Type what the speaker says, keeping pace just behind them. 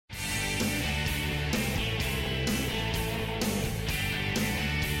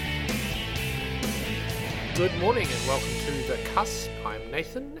Good morning and welcome to The Cusp. I'm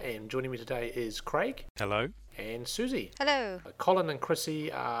Nathan and joining me today is Craig. Hello. And Susie. Hello. Colin and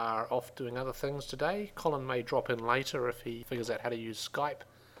Chrissy are off doing other things today. Colin may drop in later if he figures out how to use Skype.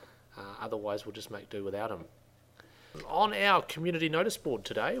 Otherwise we'll just make do without him. On our community notice board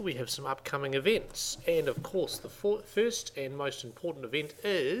today we have some upcoming events. And of course the first and most important event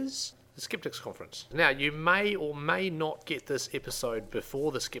is the Skeptics Conference. Now, you may or may not get this episode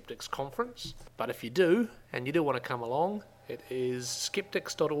before the Skeptics Conference, but if you do, and you do want to come along, it is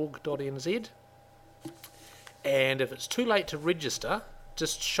skeptics.org.nz, and if it's too late to register,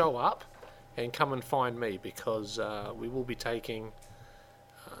 just show up and come and find me, because we will be taking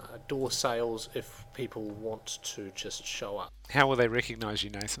door sales if people want to just show up. How will they recognise you,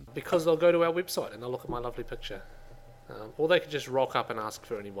 Nathan? Because they'll go to our website and they'll look at my lovely picture. Or they could just rock up and ask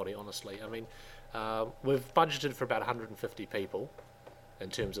for anybody, honestly. I mean, we've budgeted for about 150 people in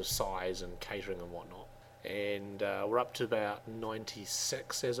terms of size and catering and whatnot. And we're up to about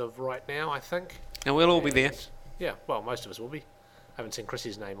 96 as of right now, I think. And we'll all be there. Yeah, well, most of us will be. I haven't seen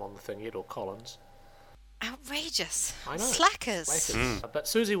Chrissy's name on the thing yet, or Colin's. Outrageous. I know. Slackers. But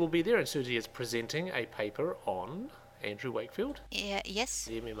Susie will be there, and Susie is presenting a paper on Andrew Wakefield. Yeah, yes.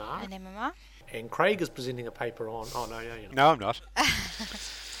 The MMR. An MMR. And Craig is presenting a paper on... Oh, no, you're not. No, I'm not.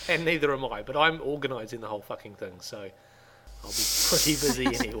 And neither am I, but I'm organising the whole fucking thing, so I'll be pretty busy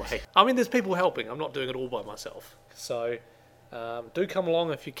anyway. I mean, there's people helping. I'm not doing it all by myself. So do come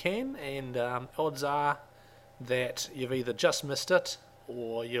along if you can, and odds are that you've either just missed it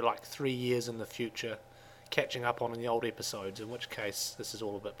or you're like 3 years in the future catching up on the old episodes, in which case this is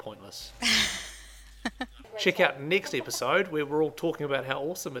all a bit pointless. Check out next episode where we're all talking about how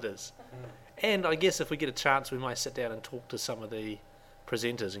awesome it is. And I guess if we get a chance, we might sit down and talk to some of the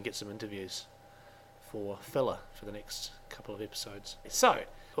presenters and get some interviews for filler for the next couple of episodes. So,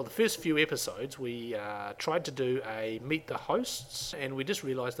 for the first few episodes, we tried to do a Meet the Hosts, and we just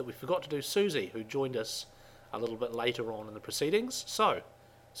realised that we forgot to do Susie, who joined us a little bit later on in the proceedings. So,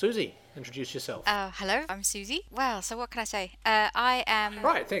 Susie, introduce yourself. Hello, I'm Susie. Well, so what can I say? I am...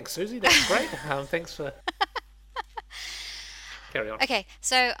 Right, thanks, Susie. That's great. Thanks for... Carry on. Okay,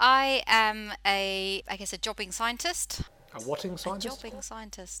 so I am a jobbing scientist. A whatting scientist? A jobbing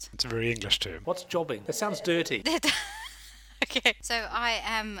scientist. It's a very English term. What's jobbing? That sounds dirty. Okay, so I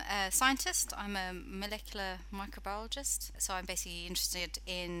am a scientist. I'm a molecular microbiologist. So I'm basically interested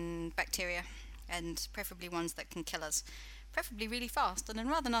in bacteria, and preferably ones that can kill us, preferably really fast and in a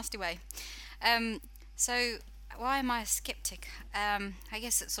rather nasty way. So why am I a skeptic? I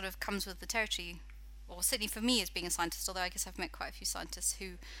guess it sort of comes with the territory, or certainly for me as being a scientist, although I guess I've met quite a few scientists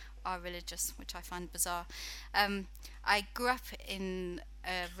who are religious, which I find bizarre. I grew up in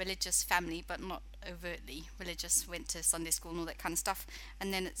a religious family, but not overtly religious, went to Sunday school and all that kind of stuff.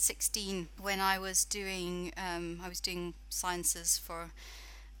 And then at 16, when I was doing sciences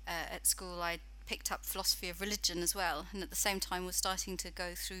at school, I picked up philosophy of religion as well, and at the same time was starting to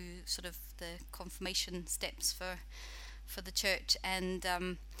go through sort of the confirmation steps for the church, and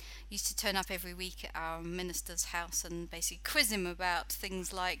used to turn up every week at our minister's house and basically quiz him about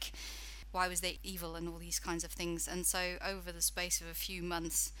things like why was there evil and all these kinds of things. And so over the space of a few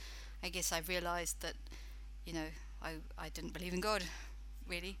months, I guess I realised that, I didn't believe in God,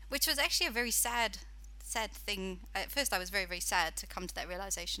 really, which was actually a very sad thing. At first I was very, very sad to come to that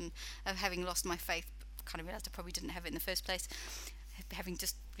realisation of having lost my faith. Kind of realised I probably didn't have it in the first place, having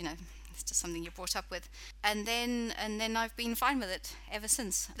just, it's just something you're brought up with. And then I've been fine with it ever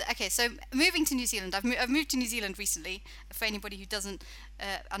since. Okay, so moving to New Zealand. I've moved to New Zealand recently. For anybody who doesn't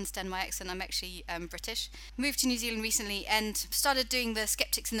understand my accent, I'm actually British. Moved to New Zealand recently and started doing the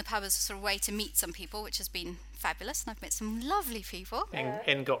Skeptics in the Pub as a sort of way to meet some people, which has been fabulous. And I've met some lovely people.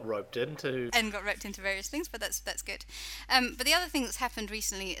 And got roped into... And got roped into various things, but that's good. But the other thing that's happened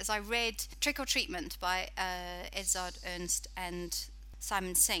recently is I read Trick or Treatment by Edzard Ernst and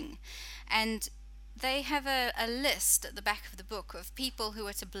Simon Singh, and they have a list at the back of the book of people who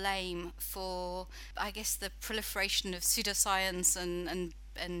are to blame for, I guess, the proliferation of pseudoscience and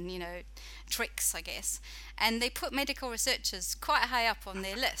tricks, I guess, and they put medical researchers quite high up on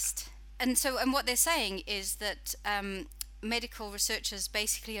their list. And what they're saying is that medical researchers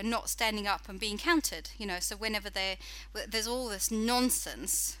basically are not standing up and being counted, so whenever there's all this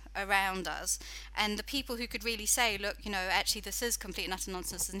nonsense around us, and the people who could really say, look, actually this is complete and utter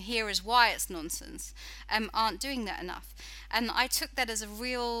nonsense, and here is why it's nonsense, aren't doing that enough. And I took that as a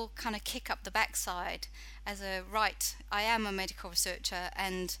real kind of kick up the backside, as I am a medical researcher,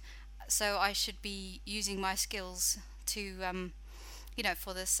 and so I should be using my skills to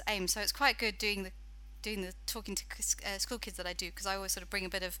for this aim. So it's quite good doing the talking to school kids that I do, because I always sort of bring a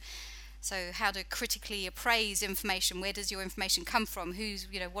bit of So how to critically appraise information. Where does your information come from? Who's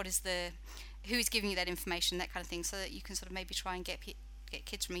who's giving you that information, that kind of thing, so that you can sort of maybe try and get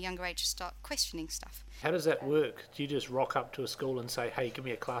kids from a younger age to start questioning stuff. How does that work? Do you just rock up to a school and say, hey, give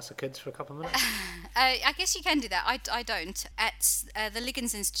me a class of kids for a couple of minutes? I guess you can do that. I don't. At the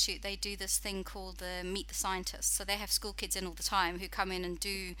Liggins Institute, they do this thing called the Meet the Scientists. So they have school kids in all the time who come in and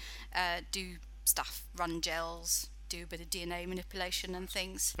do stuff, run gels, do a bit of DNA manipulation and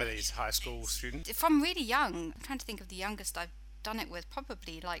things. For these high school students? From really young. I'm trying to think of the youngest I've done it with,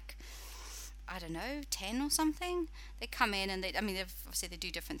 probably like, I don't know, 10 or something. They come in and obviously they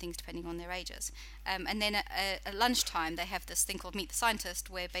do different things depending on their ages. And then at lunchtime they have this thing called Meet the Scientist,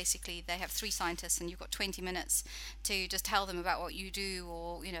 where basically they have 3 scientists and you've got 20 minutes to just tell them about what you do,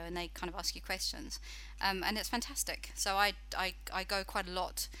 or and they kind of ask you questions. And it's fantastic. So I go quite a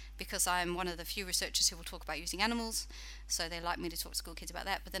lot because I'm one of the few researchers who will talk about using animals. So they like me to talk to school kids about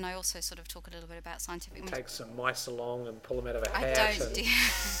that. But then I also sort of talk a little bit about scientific. Take some mice along and pull them out of a hat. I don't do.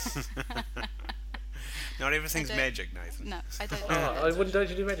 Not everything's magic, Nathan. No, I don't. Don't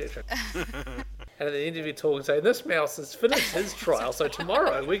you do magic tricks? And at the end of your talk, say, this mouse has finished his trial, so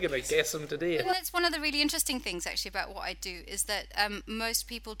tomorrow we're going to gas him to death. Well, that's one of the really interesting things, actually, about what I do, is that most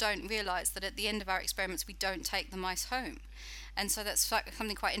people don't realise that at the end of our experiments, we don't take the mice home. And so that's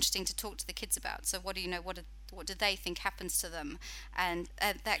something quite interesting to talk to the kids about. So what do they think happens to them, and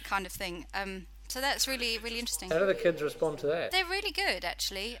that kind of thing. So that's really, really interesting. How do the kids respond to that? They're really good,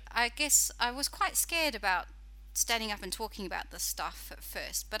 actually. I guess I was quite scared about standing up and talking about this stuff at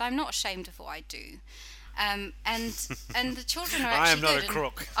first, but I'm not ashamed of what I do. And the children are actually I am not good, a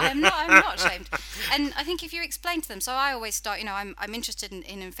crook. I'm not ashamed. And I think if you explain to them, so I always start, I'm interested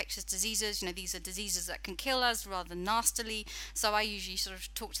in infectious diseases. These are diseases that can kill us rather than nastily. So I usually sort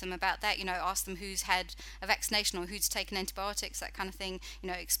of talk to them about that. Ask them who's had a vaccination or who's taken antibiotics, that kind of thing.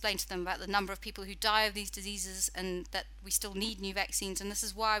 Explain to them about the number of people who die of these diseases and that we still need new vaccines. And this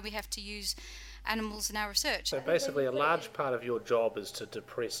is why we have to use animals in our research. So basically, a large part of your job is to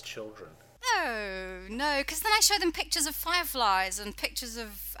depress children. No, because then I show them pictures of fireflies and pictures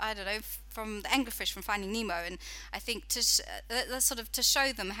of, I don't know, from the anglerfish from Finding Nemo, and I think to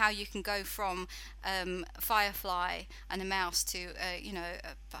show them how you can go from a firefly and a mouse to,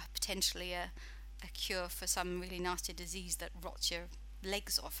 potentially a cure for some really nasty disease that rots your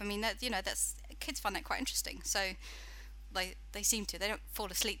legs off. I mean, that's kids find that quite interesting. So they seem to. They don't fall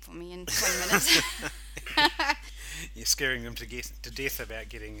asleep for me in 20 minutes. You're scaring them to death about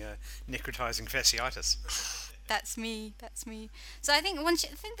getting necrotizing fasciitis. That's me. So I think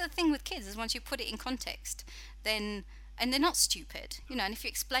the thing with kids is once you put it in context, then, and they're not stupid, and if you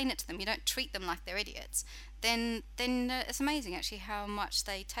explain it to them, you don't treat them like they're idiots, then it's amazing actually how much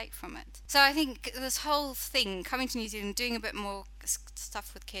they take from it. So I think this whole thing, coming to New Zealand, doing a bit more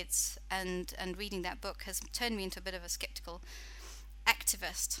stuff with kids and reading that book has turned me into a bit of a skeptical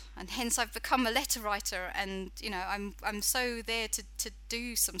activist, and hence I've become a letter writer, and I'm so there to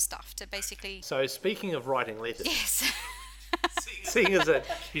do some stuff to basically. So speaking of writing letters, yes. Seeing as that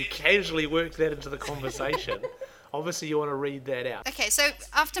you casually worked that into the conversation, obviously you want to read that out. Okay, so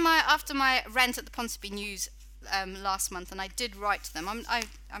after my rant at the Ponsonby News last month, and I did write to them. I'm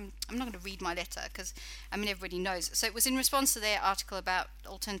not going to read my letter because everybody knows. So it was in response to their article about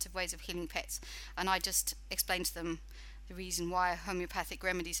alternative ways of healing pets, and I just explained to them the reason why homeopathic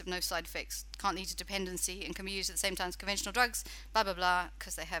remedies have no side effects, can't lead to dependency, and can be used at the same time as conventional drugs, blah blah blah,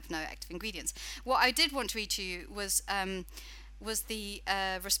 because they have no active ingredients. What I did want to read to you was the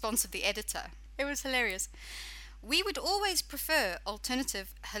response of the editor. It was hilarious. We would always prefer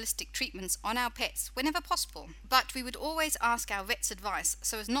alternative holistic treatments on our pets whenever possible, but we would always ask our vet's advice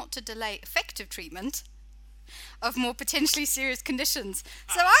so as not to delay effective treatment of more potentially serious conditions.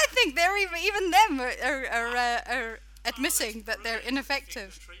 So I think they're even them are admitting that they're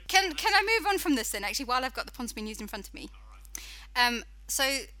ineffective. Can I move on from this then, actually, while I've got the Ponsonby News in front of me?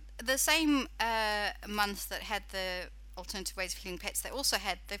 So the same month that had the alternative ways of healing pets,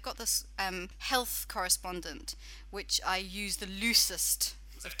 they've got this health correspondent, which I use the loosest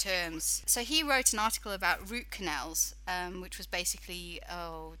of terms. So he wrote an article about root canals, which was basically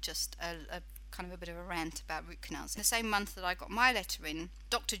just a kind of a bit of a rant about root canals. In the same month that I got my letter in,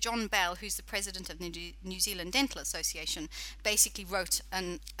 Dr. John Bell, who's the president of the New Zealand Dental Association, basically wrote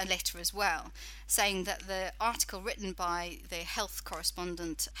a letter as well, saying that the article written by the health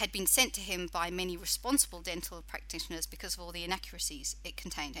correspondent had been sent to him by many responsible dental practitioners because of all the inaccuracies it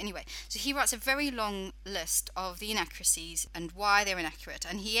contained. Anyway, so he writes a very long list of the inaccuracies and why they're inaccurate,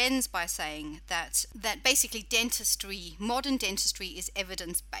 and he ends by saying that basically modern dentistry is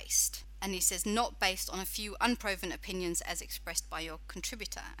evidence-based. And he says, not based on a few unproven opinions as expressed by your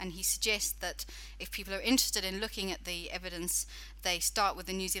contributor. And he suggests that if people are interested in looking at the evidence, they start with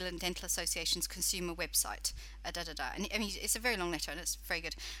the New Zealand Dental Association's consumer website. And I mean, it's a very long letter and it's very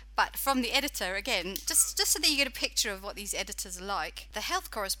good. But from the editor, again, just so that you get a picture of what these editors are like, the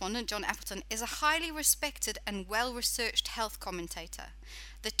health correspondent, John Appleton, is a highly respected and well-researched health commentator.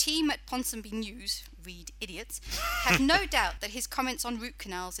 The team at Ponsonby News, read idiots, have no doubt that his comments on root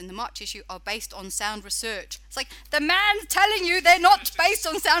canals in the March issue are based on sound research. It's like, the man's telling you they're not based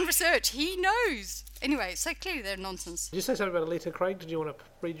on sound research. He knows. Anyway, so clearly they're nonsense. Did you say something about a letter, Craig? Did you want to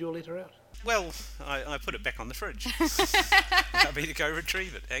read your letter out? Well, I put it back on the fridge. I'll be to go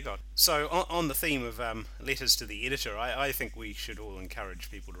retrieve it. Hang on. So, on the theme of letters to the editor, I think we should all encourage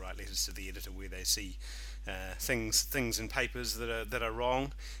people to write letters to the editor where they see things in papers that are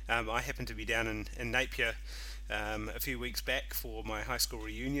wrong. I happened to be down in Napier a few weeks back for my high school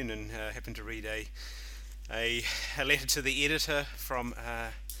reunion, and happened to read a letter to the editor from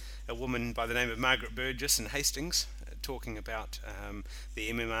a woman by the name of Margaret Burgess in Hastings, talking about the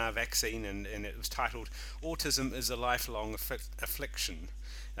MMR vaccine, and it was titled "Autism is a Lifelong Affliction,"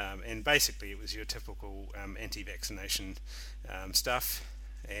 and basically it was your typical anti-vaccination stuff.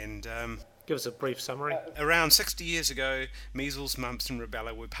 And give us a brief summary. Around 60 years ago, measles, mumps and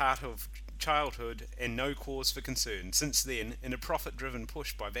rubella were part of childhood and no cause for concern. Since then, in a profit-driven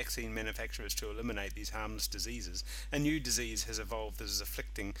push by vaccine manufacturers to eliminate these harmless diseases, a new disease has evolved that is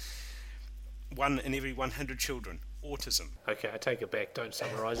afflicting 1 in every 100 children: autism. Okay, I take it back. Don't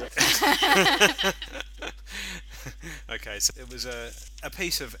summarise it. Okay, so it was a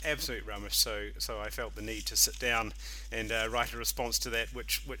piece of absolute rubbish, so I felt the need to sit down and write a response to that,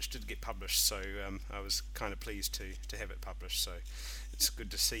 which did get published, so I was kind of pleased to have it published. So it's good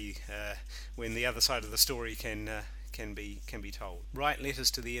to see when the other side of the story can be told. Write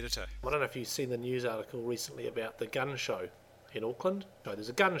letters to the editor. I don't know if you've seen the news article recently about the gun show in Auckland. So there's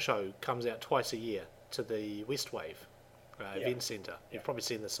a gun show, comes out twice a year to the Westwave event centre. You've probably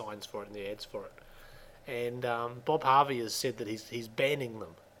seen the signs for it and the ads for it. And Bob Harvey has said that he's banning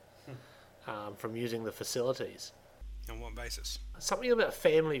them from using the facilities. On what basis? Something about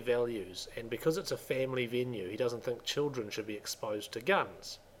family values, and because it's a family venue, he doesn't think children should be exposed to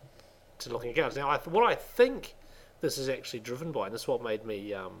guns, to looking at guns. Now, what I think this is actually driven by, and this is what made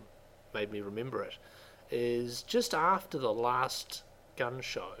me remember it, is just after the last gun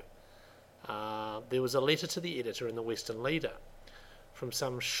show, there was a letter to the editor in the Western Leader from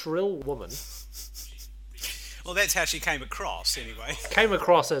some shrill woman. Well, that's how she came across, anyway. Came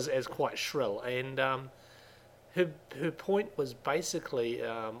across as quite shrill, and her point was basically,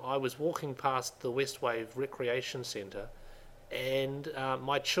 I was walking past the Westwave Recreation Centre, and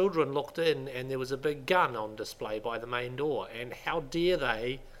my children looked in, and there was a big gun on display by the main door, and how dare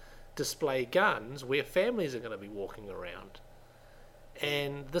they display guns where families are going to be walking around?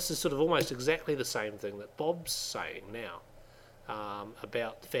 And this is sort of almost exactly the same thing that Bob's saying now.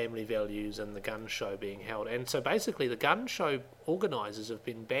 About family values and the gun show being held. And so basically the gun show organisers have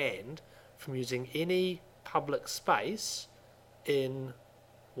been banned from using any public space in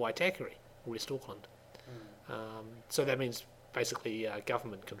Waitakere, West Auckland. So that means basically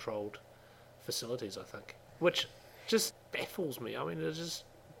government controlled facilities, I think, which just baffles me. I mean, it's just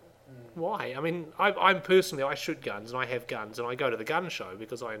why? I mean, I'm personally, I shoot guns and I have guns and I go to the gun show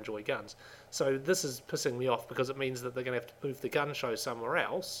because I enjoy guns. So this is pissing me off because it means that they're going to have to move the gun show somewhere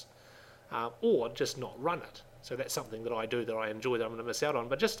else, or just not run it. So that's something that I do that I enjoy that I'm going to miss out on.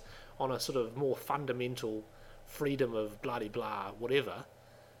 But just on a sort of more fundamental freedom of blah-de-blah, whatever,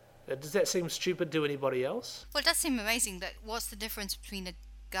 does that seem stupid to anybody else? Well, it does seem amazing that what's the difference between a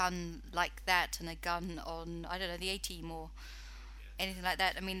gun like that and a gun on, I don't know, the A-Team or anything like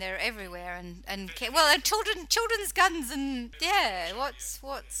that. I mean, they're everywhere, and children's guns, and yeah, what's.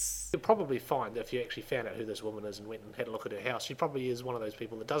 You'll probably find that if you actually found out who this woman is and went and had a look at her house, she probably is one of those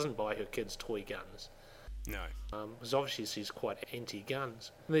people that doesn't buy her kids toy guns. No. Because obviously she's quite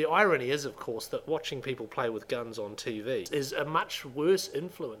anti-guns. The irony is, of course, that watching people play with guns on TV is a much worse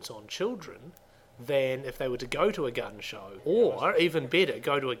influence on children than if they were to go to a gun show, or even better,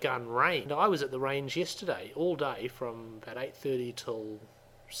 go to a gun range. I was at the range yesterday all day from about 8:30 till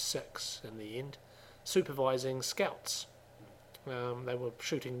 6 in the end, supervising scouts. They were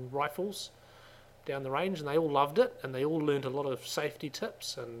shooting rifles down the range, and they all loved it, and they all learnt a lot of safety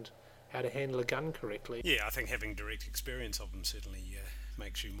tips and how to handle a gun correctly. Yeah, I think having direct experience of them certainly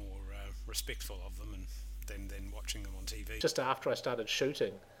makes you more respectful of them than watching them on TV. Just after I started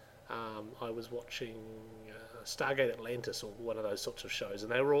shooting, I was watching Stargate Atlantis, or one of those sorts of shows,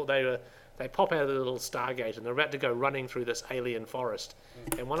 and they pop out of the little Stargate and they're about to go running through this alien forest,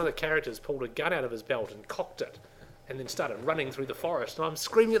 and one of the characters pulled a gun out of his belt and cocked it, and then started running through the forest. And I'm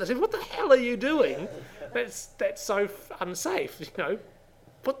screaming at him, "What the hell are you doing? That's so unsafe.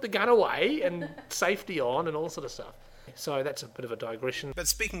 Put the gun away and safety on and all sort of stuff." So that's a bit of a digression. But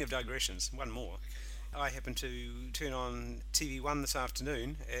speaking of digressions, one more. I happened to turn on TV1 this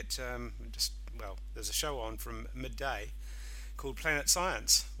afternoon at there's a show on from midday called Planet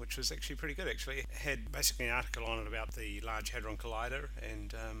Science, which was actually pretty good. Actually, it had basically an article on it about the Large Hadron Collider,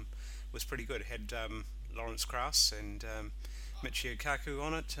 and was pretty good. It had Lawrence Krauss and Michio Kaku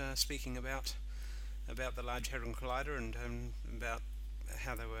on it, speaking about the Large Hadron Collider and about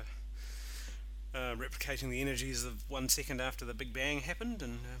how they were replicating the energies of 1 second after the Big Bang happened,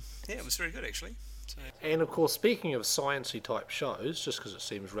 and it was very good actually. So. And of course, speaking of sciencey type shows, just because it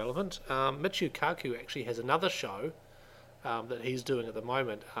seems relevant, Michio Kaku actually has another show that he's doing at the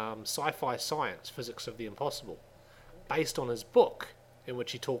moment, Sci-Fi Science, Physics of the Impossible, based on his book, in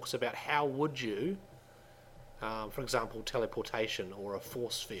which he talks about how would you, for example, teleportation or a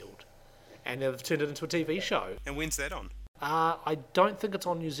force field, and they've turned it into a TV show. And when's that on? I don't think it's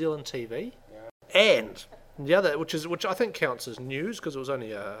on New Zealand TV. And the other, which I think counts as news because it was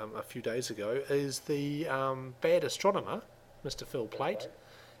only a few days ago, is the Bad Astronomer, Mr. Phil Plait,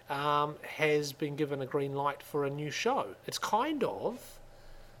 has been given a green light for a new show. It's kind of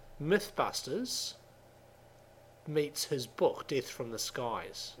Mythbusters meets his book, Death from the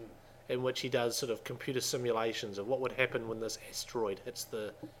Skies, in which he does sort of computer simulations of what would happen when this asteroid hits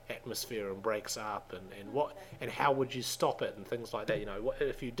the atmosphere and breaks up, and how would you stop it and things like that. What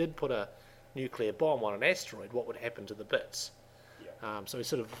if you did put a nuclear bomb on an asteroid, what would happen to the bits? So it's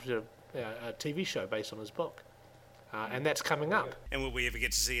sort of a TV show based on his book, and that's coming up. And will we ever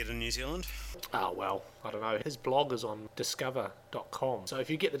get to see it in New Zealand? Oh well, I don't know. His blog is on discover.com, so if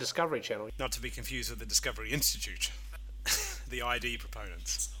you get the Discovery Channel, not to be confused with the Discovery Institute, the ID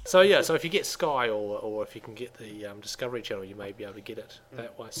proponents. So if you get Sky or if you can get the Discovery Channel, you may be able to get it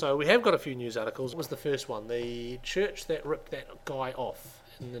that way. So we have got a few news articles. What was the first one? The church that ripped that guy off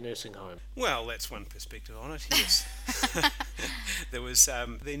in the nursing home. Well, that's one perspective on it, yes. There was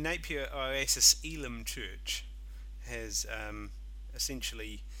the Napier Oasis Elim Church has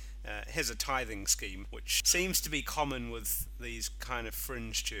essentially has a tithing scheme, which seems to be common with these kind of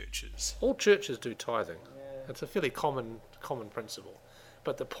fringe churches. All churches do tithing. It's a fairly common principle.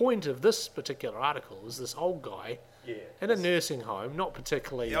 But the point of this particular article is this old guy in a nursing home, not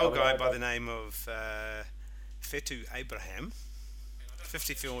particularly... The old guy by the name of Fetu Abraham,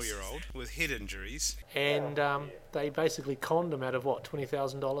 54-year-old with head injuries, and they basically conned him out of what,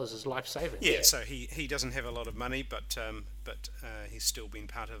 $20,000 as life savings. Yeah, so he doesn't have a lot of money, but he's still been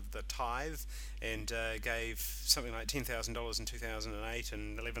part of the tithe, and gave something like $10,000 in 2008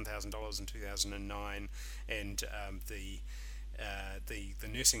 and $11,000 in 2009, and the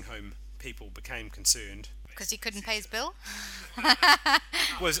nursing home people became concerned because he couldn't pay his bill.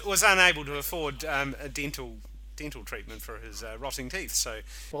 was unable to afford a dental treatment for his rotting teeth. So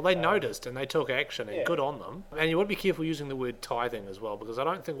well, they noticed and they took action, and good on them. And you want to be careful using the word tithing as well, because I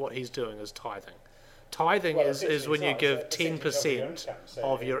don't think what he's doing is tithing. Tithing is when you give 10%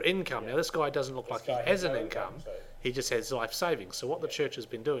 of your income. Now, this guy doesn't look like he has an income. He just has life savings. So what the church has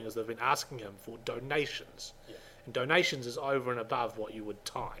been doing is they've been asking him for donations. And donations is over and above what you would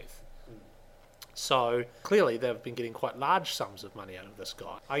tithe. So clearly they've been getting quite large sums of money out of this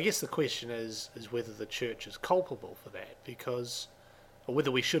guy. I guess the question is whether the church is culpable for that, or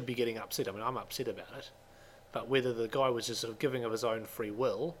whether we should be getting upset. I mean, I'm upset about it, but whether the guy was just sort of giving of his own free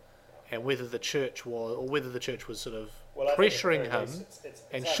will, and whether the church was sort of pressuring him,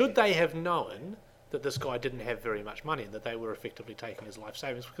 and should they have known that this guy didn't have very much money and that they were effectively taking his life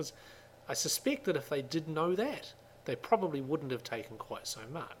savings? Because I suspect that if they did know that, they probably wouldn't have taken quite so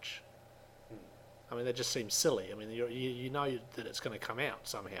much. I mean, that just seems silly. I mean, you know that it's going to come out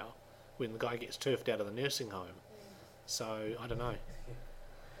somehow when the guy gets turfed out of the nursing home. So, I don't know.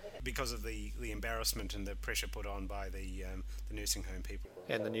 Because of the embarrassment and the pressure put on by the nursing home people.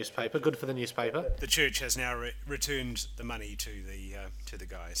 And the newspaper. Good for the newspaper. The church has now returned the money to the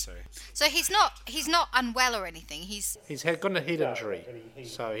guy. So he's not unwell or anything. He's got a head injury,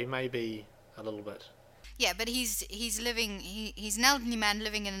 so he may be a little bit. Yeah, but he's an elderly man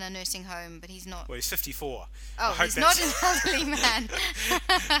living in a nursing home, but he's not... Well, he's 54. Oh, he's not an elderly man.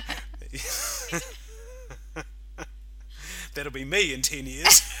 That'll be me in 10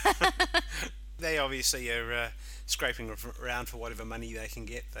 years. They obviously are scraping around for whatever money they can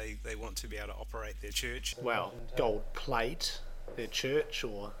get. They want to be able to operate their church. Well, gold plate their church,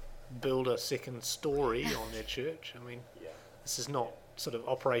 or build a second story on their church. I mean, this is not sort of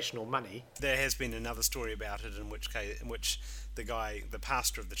operational money. There has been another story about it in which the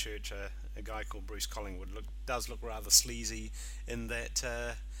pastor of the church, a guy called Bruce Collingwood, does look rather sleazy in that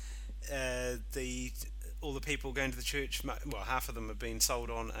all the people going to the church, well, half of them have been sold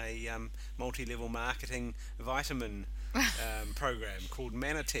on a multi-level marketing vitamin program called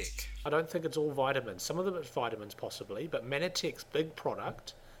Manatech. I don't think it's all vitamins. Some of them it's vitamins possibly, but Manatech's big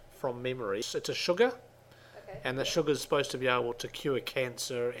product, from memory, it's a sugar. And the sugar is supposed to be able to cure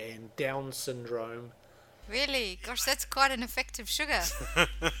cancer and Down syndrome. Really? Gosh, that's quite an effective sugar.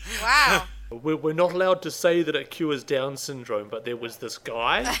 Wow. We're not allowed to say that it cures Down syndrome, but there was this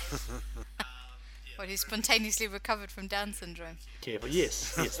guy. What, who spontaneously recovered from Down syndrome? Careful.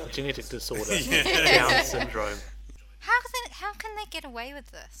 Yes, the genetic disorder, Down syndrome. How can they get away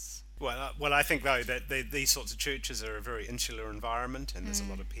with this? Well, I think though that these sorts of churches are a very insular environment, and there's a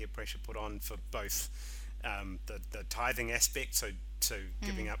lot of peer pressure put on for both. The tithing aspect, so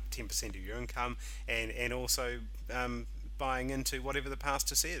giving up 10% of your income, and also buying into whatever the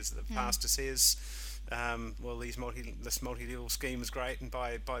pastor says. The pastor says, well, this multi-level scheme is great, and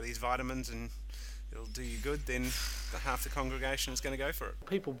buy these vitamins and it'll do you good, then half the congregation is going to go for it.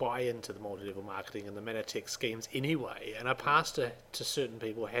 People buy into the multi-level marketing and the Manatech schemes anyway, and a pastor to certain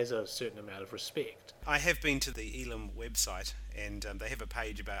people has a certain amount of respect. I have been to the Elim website, and they have a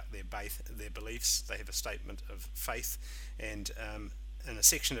page about their beliefs. They have a statement of faith, and in a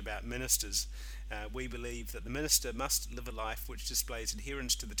section about ministers, we believe that the minister must live a life which displays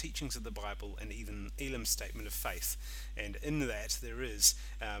adherence to the teachings of the Bible and even Elim's statement of faith. And in that there is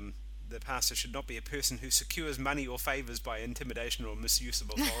the pastor should not be a person who secures money or favours by intimidation or misuse of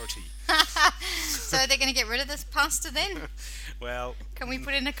authority. So they're going to get rid of this pastor then? Well, can we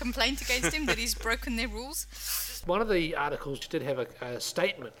put in a complaint against him that he's broken their rules? One of the articles did have a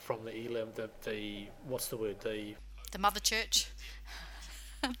statement from the Elim, the mother church,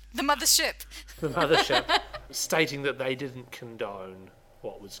 the mothership, stating that they didn't condone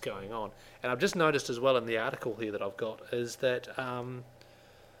what was going on. And I've just noticed as well in the article here that I've got is that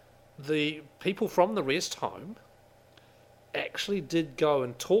the people from the rest home actually did go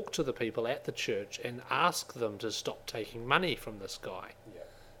and talk to the people at the church and ask them to stop taking money from this guy. Yeah.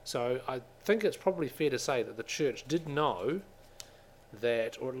 So I think it's probably fair to say that the church did know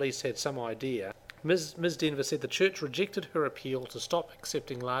that, or at least had some idea. Ms. Denver said the church rejected her appeal to stop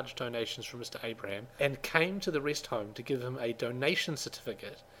accepting large donations from Mr. Abraham and came to the rest home to give him a donation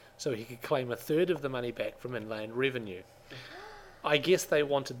certificate so he could claim a third of the money back from inland revenue. I guess they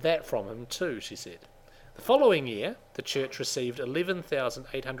wanted that from him too, she said. The following year, the church received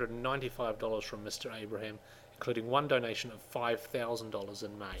 $11,895 from Mr. Abraham, including one donation of $5,000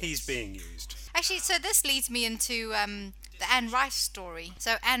 in May. He's being used. Actually, so this leads me into the Anne Rice story.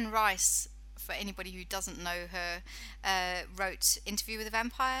 So Anne Rice, for anybody who doesn't know her, wrote Interview with a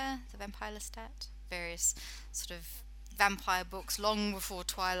Vampire, The Vampire Lestat, various sort of vampire books long before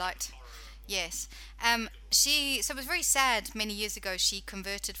Twilight. Yes. So it was very sad. Many years ago, she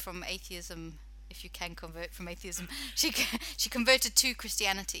converted from atheism. If you can convert from atheism, she converted to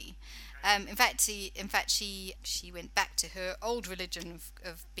Christianity. In fact, she went back to her old religion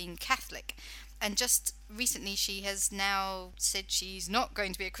of being Catholic, and just recently she has now said she's not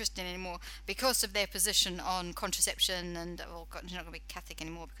going to be a Christian anymore because of their position on contraception, and she's not going to be Catholic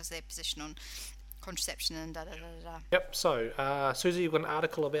anymore because of their position on contraception and da-da-da-da-da. Yep, so, Susie, you've got an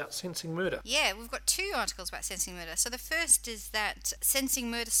article about Sensing Murder. Yeah, we've got two articles about Sensing Murder. So the first is that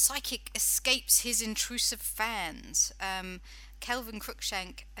Sensing Murder psychic escapes his intrusive fans. Kelvin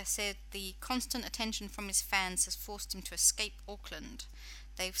Cruikshank said the constant attention from his fans has forced him to escape Auckland.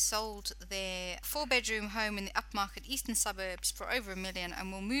 They've sold their 4-bedroom home in the upmarket eastern suburbs for over $1 million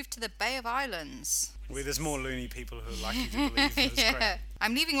and will move to the Bay of Islands. Where there's more loony people who are likely to believe this crap.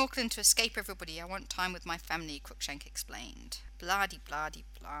 I'm leaving Auckland to escape everybody. I want time with my family, Cruikshank explained.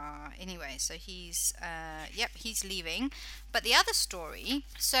 Blah-de-blah-de-blah. Anyway, so he's leaving. But the other story,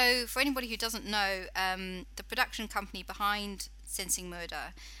 so for anybody who doesn't know, the production company behind Sensing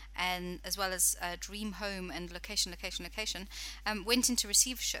Murder, and as well as Dream Home and Location, went into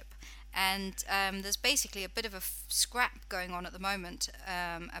receivership. And there's basically a bit of a scrap going on at the moment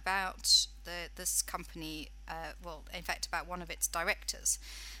about this company, in fact about one of its directors.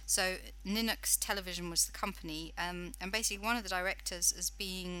 So Ninux Television was the company, and basically one of the directors is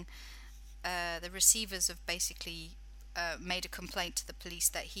being, the receivers have basically made a complaint to the police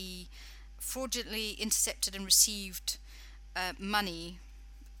that he fraudulently intercepted and received money,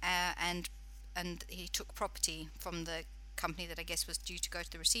 and he took property from the company that I guess was due to go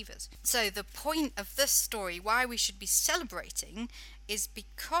to the receivers. So the point of this story, why we should be celebrating, is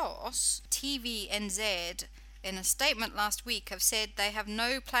because TVNZ, in a statement last week, have said they have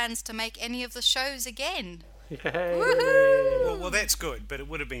no plans to make any of the shows again. Yay. Woohoo! Well, that's good, but it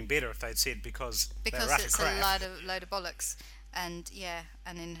would have been better if they'd said because they're Because utter it's crap. a load of bollocks. And yeah,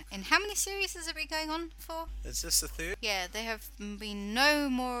 and in how many series has it been going on for? Is this the third? Yeah, there have been no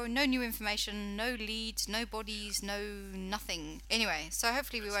new information, no leads, no bodies, no nothing. Anyway, so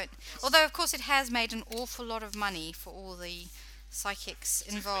hopefully we won't. Although of course it has made an awful lot of money for all the psychics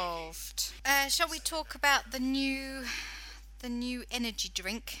involved. Shall we talk about the new energy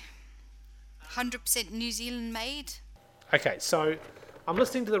drink? 100% New Zealand made. Okay, so I'm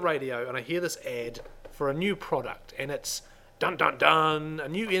listening to the radio and I hear this ad for a new product, and it's dun dun dun, a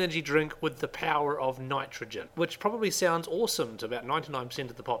new energy drink with the power of nitrogen, which probably sounds awesome to about 99%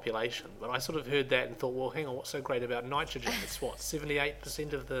 of the population. But I sort of heard that and thought, well, hang on, what's so great about nitrogen? It's what,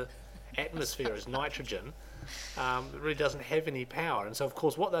 78% of the atmosphere is nitrogen. It really doesn't have any power. And so, of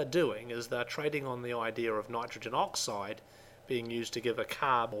course, what they're doing is they're trading on the idea of nitrogen oxide being used to give a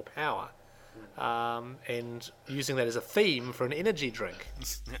car more power. And using that as a theme for an energy drink.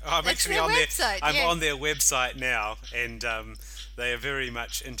 I'm That's actually their on website, I'm yeah. on their website now, and they are very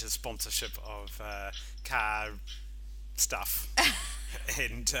much into sponsorship of car stuff.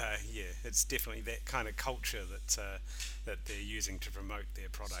 And yeah, it's definitely that kind of culture that they're using to promote their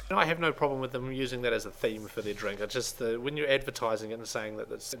product. And I have no problem with them using that as a theme for their drink. It's just when you're advertising it and saying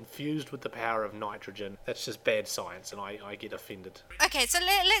that it's infused with the power of nitrogen, that's just bad science, and I get offended. Okay, so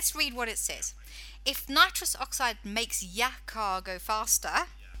let's read what it says. If nitrous oxide makes ya car go faster, ...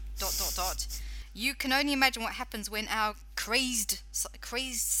 You can only imagine what happens when our crazed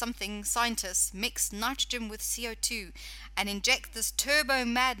something scientists mix nitrogen with CO2 and inject this turbo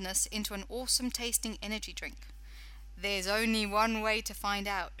madness into an awesome tasting energy drink. There's only one way to find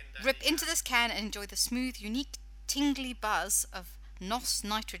out. Rip into this can and enjoy the smooth, unique, tingly buzz of NOS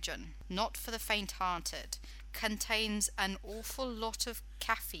nitrogen. Not for the faint-hearted. Contains an awful lot of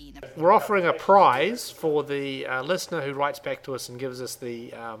caffeine. We're offering a prize for the listener who writes back to us and gives us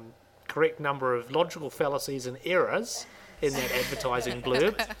the correct number of logical fallacies and errors in that advertising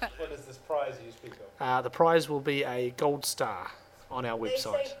blurb. What is this prize you speak of? The prize will be a gold star on our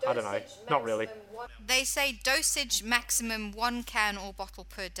website. I don't know, not really. They say dosage maximum 1 can or bottle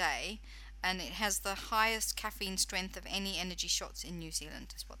per day, and it has the highest caffeine strength of any energy shots in New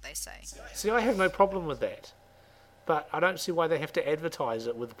Zealand, is what they say. See, I have no problem with that. But I don't see why they have to advertise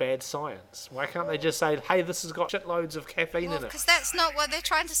it with bad science. Why can't they just say, hey, this has got shitloads of caffeine Well, in it? because that's not what they're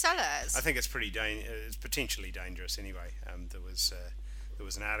trying to sell it as. I think it's it's potentially dangerous anyway. There was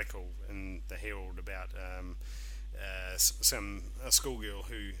an article in the Herald about a schoolgirl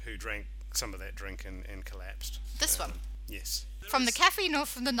who drank some of that drink and collapsed. This one? Yes. From the caffeine or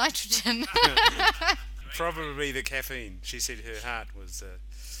from the nitrogen? Probably the caffeine. She said her heart was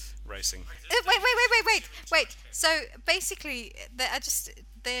racing. Wait. So basically, their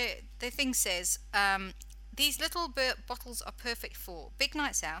thing says these little bottles are perfect for big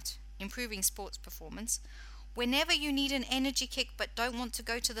nights out, improving sports performance, whenever you need an energy kick but don't want to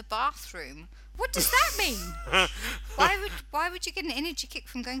go to the bathroom. What does that mean? Why would you get an energy kick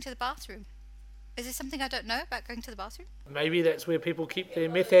from going to the bathroom? Is there something I don't know about going to the bathroom? Maybe that's where people keep their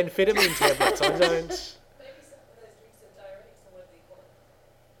methamphetamine tablets. I don't.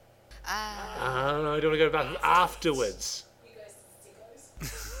 I don't know. I don't want to go to the bathroom afterwards.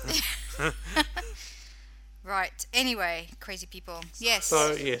 Right. Anyway, crazy people. Yes.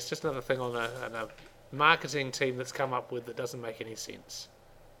 So, yes, just another thing on a marketing team that's come up with that doesn't make any sense.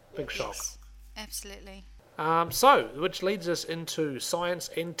 Big shock. Yes, absolutely. So, which leads us into science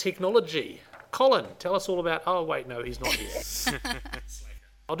and technology. Colin, tell us all about... Oh, wait, no, he's not here.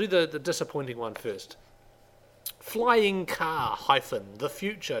 I'll do the disappointing one first. Flying car - the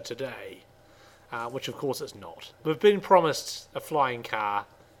future today. Which, of course, it's not. We've been promised a flying car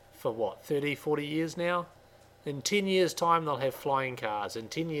for, what, 30, 40 years now? In 10 years' time, they'll have flying cars. In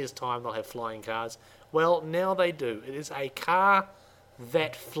 10 years' time, they'll have flying cars. Well, now they do. It is a car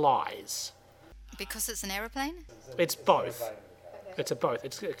that flies. Because it's an aeroplane? It's both. It's a both.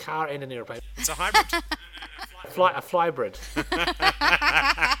 It's a car and an aeroplane. It's a hybrid. A flybrid.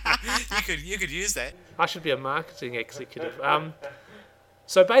 You could use that. I should be a marketing executive.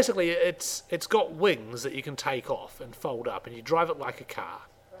 So basically, it's got wings that you can take off and fold up, and you drive it like a car.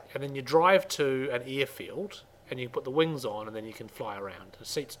 And then you drive to an airfield, and you put the wings on, and then you can fly around. It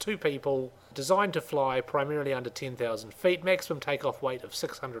seats 2 people, designed to fly primarily under 10,000 feet, maximum takeoff weight of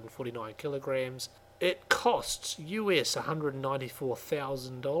 649 kilograms. It costs US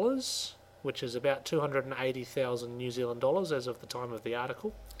 $194,000. which is about 280,000 New Zealand dollars as of the time of the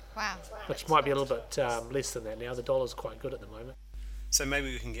article, Wow. which might be a little bit less than that now. The dollar's quite good at the moment. So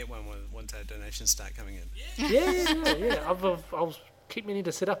maybe we can get one once our donations start coming in. Yeah. I'll keep meaning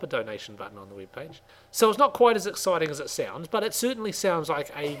to set up a donation button on the webpage. So it's not quite as exciting as it sounds, but it certainly sounds like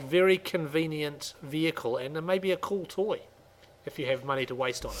a very convenient vehicle and maybe a cool toy if you have money to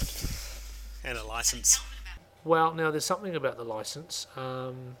waste on it. And a license. Well, now there's something about the license.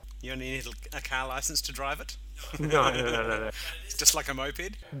 You only need a car license to drive it? No. It's just like a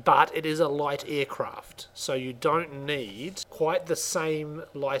moped? But it is a light aircraft, so you don't need quite the same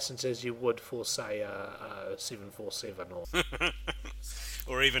license as you would for, say, a 747 or...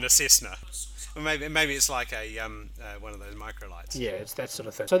 Or even a Cessna. Or maybe it's like a one of those microlights. Yeah, it's that sort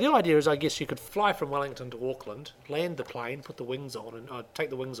of thing. So the idea is, I guess you could fly from Wellington to Auckland, land the plane, put the wings on, and take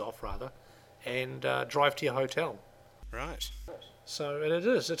the wings off rather, and drive to your hotel. Right. So and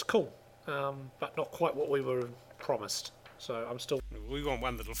it's cool, but not quite what we were promised. So I'm still... We want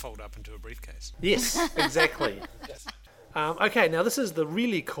one that'll fold up into a briefcase. Yes, exactly. Okay, now this is the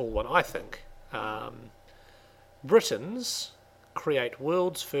really cool one, I think. Britons create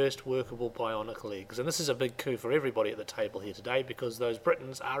world's first workable bionic legs. And this is a big coup for everybody at the table here today because those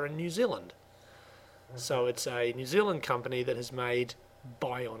Britons are in New Zealand. So it's a New Zealand company that has made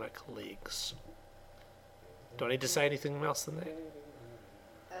bionic legs. Do I need to say anything else than that?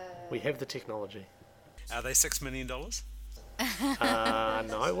 We have the technology. Are they $6 million? No,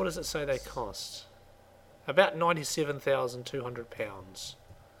 what does it say they cost? About £97,200.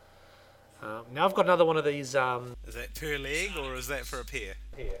 Now I've got another one of these... Is that per leg or is that for a pair?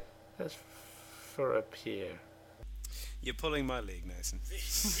 That's for a pair. You're pulling my leg, Nathan.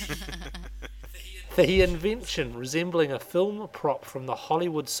 The invention resembling a film prop from the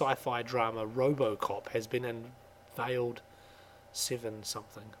Hollywood sci-fi drama RoboCop has been unveiled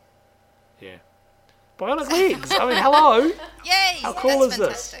 7-something. Yeah. Bionic legs! I mean, hello! Yay! How cool That's is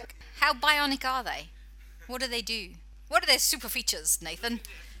this? fantastic. How bionic are they? What do they do? What are their super features, Nathan?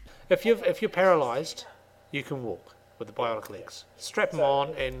 If you're paralysed, you can walk with the bionic legs. Strap them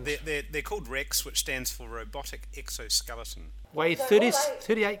on and They're called REX, which stands for Robotic Exoskeleton. weigh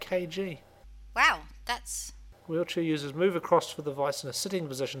 38 kg. Wow, that's... Wheelchair users move across the device in a sitting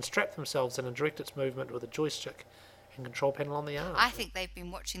position, strap themselves in and direct its movement with a joystick and control panel on the arm. I think they've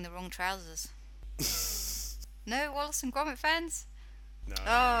been watching the wrong trousers. No Wallace and Gromit fans? No.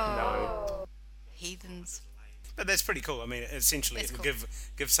 No. Heathens. But that's pretty cool. I mean, essentially, It's it'll cool.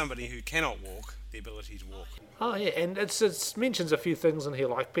 give somebody who cannot walk the ability to walk. Oh yeah, and it mentions a few things in here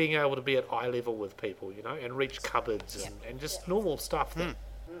like being able to be at eye level with people, you know, and reach cupboards and just normal stuff.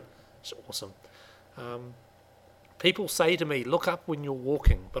 It's awesome. People say to me, look up when you're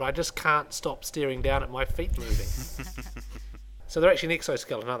walking, but I just can't stop staring down at my feet moving. So they're actually an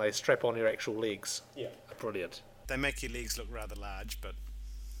exoskeleton, aren't they? Strap on your actual legs. Yeah. Brilliant. They make your legs look rather large, but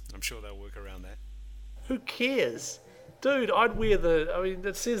I'm sure they'll work around that. Who cares? Dude, I'd wear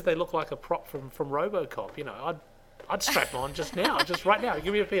it says they look like a prop from RoboCop, you know. I'd strap them on just now, just right now.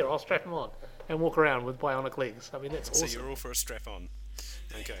 Give me a pair, I'll strap them on and walk around with bionic legs. I mean, that's awesome. So you're all for a strap-on.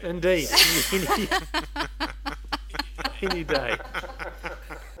 Okay. Indeed. Any day.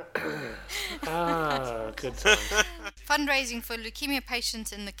 Good time. Fundraising for leukemia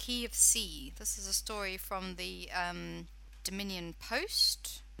patients in the Key of Sea. This is a story from the Dominion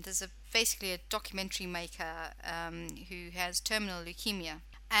Post. There's basically a documentary maker who has terminal leukemia,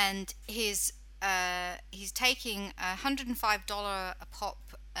 and he's taking $105 a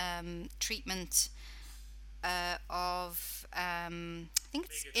pop treatment of I think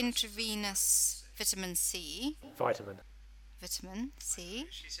it's intravenous vitamin C. Vitamin C.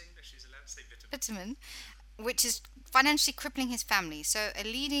 She's English, she's allowed to say Vitamin, which is financially crippling his family. So a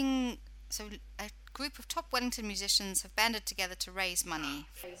group of top Wellington musicians have banded together to raise money.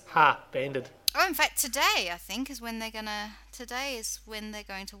 Banded. Oh, in fact, today I think is when they're going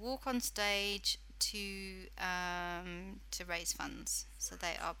to walk on stage to raise funds. So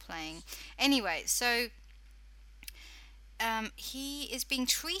they are playing. Anyway, so he is being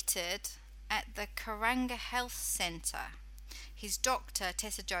treated at the Karanga Health Centre. His doctor,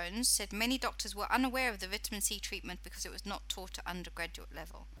 Tessa Jones, said many doctors were unaware of the vitamin C treatment because it was not taught at undergraduate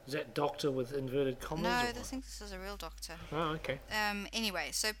level. Is that doctor with inverted commas? No, or I what? think this is a real doctor. Oh, okay. Anyway,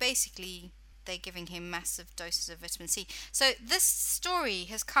 so basically they're giving him massive doses of vitamin C. So this story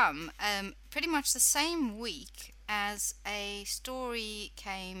has come pretty much the same week as a story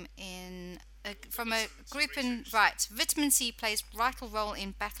came in from a group in... Right, vitamin C plays vital role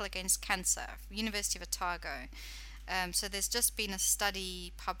in battle against cancer, University of Otago. So there's just been a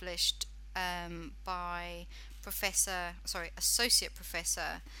study published by Associate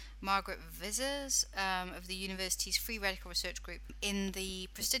Professor Margaret Vizers of the university's Free Radical Research Group in the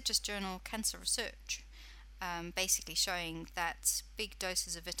prestigious journal Cancer Research, basically showing that big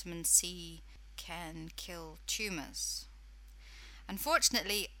doses of vitamin C can kill tumours.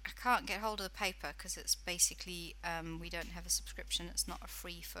 Unfortunately, I can't get hold of the paper because it's basically we don't have a subscription. It's not a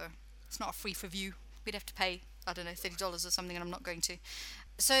free for view. We'd have to pay, I don't know, $30 or something, and I'm not going to.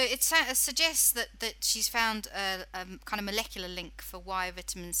 So it suggests that she's found a kind of molecular link for why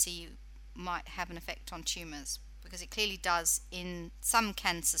vitamin C might have an effect on tumours, because it clearly does in some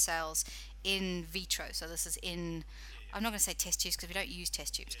cancer cells in vitro. So this is in, I'm not going to say test tubes because we don't use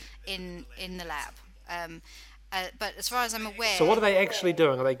test tubes, in the lab. But as far as I'm aware... So what are they actually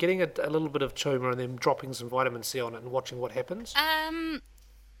doing? Are they getting a little bit of tumour and then dropping some vitamin C on it and watching what happens?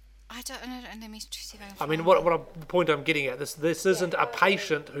 I don't know. Let me see if I can I mean, find the point I'm getting at, this isn't a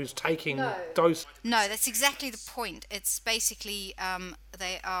patient who's taking dose. No, that's exactly the point. It's basically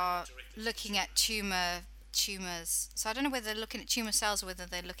they are looking at tumours. So I don't know whether they're looking at tumour cells or whether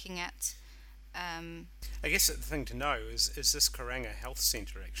they're looking at... I guess the thing to know is this Karanga Health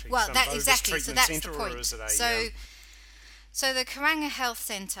Centre actually Well, some that bogus exactly. So treatment that's centre, the or point. is it a So the Karanga Health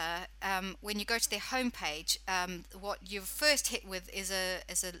Centre, when you go to their homepage, what you're first hit with is a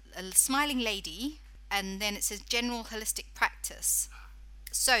smiling lady, and then it says general holistic practice.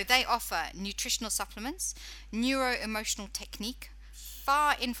 So they offer nutritional supplements, neuro-emotional technique,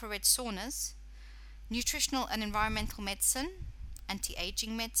 far infrared saunas, nutritional and environmental medicine,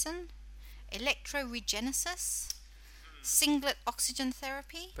 anti-aging medicine, electroregenesis, singlet oxygen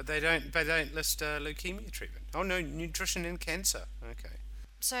therapy. But they don't list leukemia treatment. Oh no, nutrition and cancer. Okay.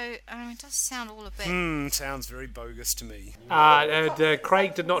 So it does sound all a bit Sounds very bogus to me.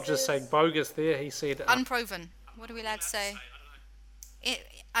 Craig did not just say bogus there, he said... unproven. What are we allowed to say?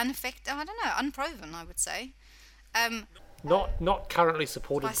 Unaffected. I don't know. Unproven, I would say. Not currently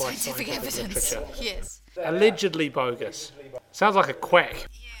supported By by scientific evidence. literature. Yes. Allegedly bogus. Sounds like a quack.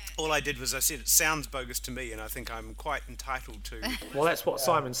 All I did was I said it sounds bogus to me, and I think I'm quite entitled to... Well, that's what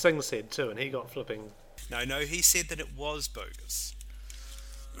Simon Singh said too, and he got flipping... No, he said that it was bogus.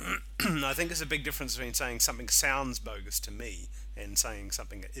 I think there's a big difference between saying something sounds bogus to me and saying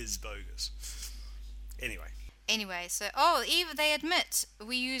something is bogus. Anyway, so even they admit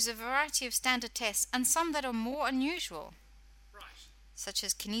we use a variety of standard tests and some that are more unusual, such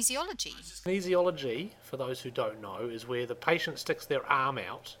as kinesiology. Kinesiology, for those who don't know, is where the patient sticks their arm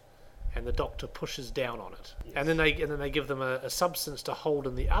out and the doctor pushes down on it. Yes. And then they give them a substance to hold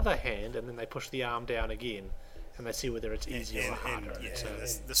in the other hand, and then they push the arm down again, and they see whether it's easier or harder.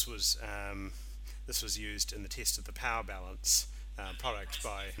 This was used in the test of the Power Balance product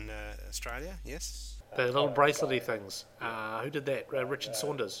by in Australia, yes? The little bracelety things. Who did that? Richard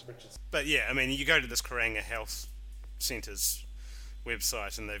Saunders. But yeah, I mean, you go to this Karanga Health Centre's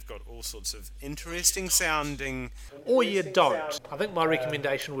website and they've got all sorts of interesting sounding... Or you don't. I think my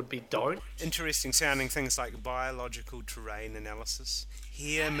recommendation would be don't. Interesting sounding things like biological terrain analysis,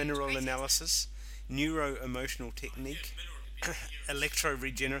 hair mineral analysis, neuro-emotional technique,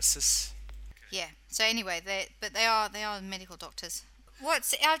 electroregenesis. Yeah. So anyway, they are medical doctors.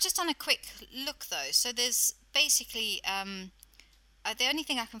 I've just done a quick look though. So there's basically the only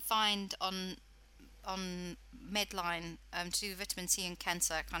thing I can find on Medline to do with vitamin C and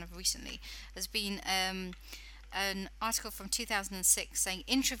cancer kind of recently has been an article from 2006 saying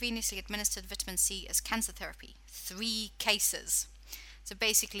intravenously administered vitamin C as cancer therapy, 3 cases. So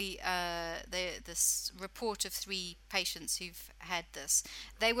basically this report of 3 patients who've had this,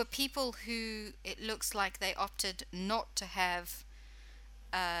 they were people who it looks like they opted not to have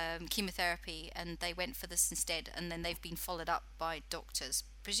chemotherapy and they went for this instead, and then they've been followed up by doctors,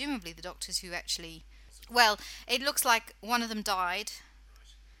 presumably the doctors who actually... Well, it looks like one of them died,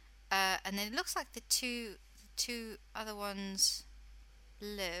 and then it looks like the two other ones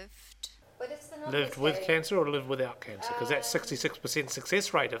lived. Lived with cancer or lived without cancer? Because that's 66%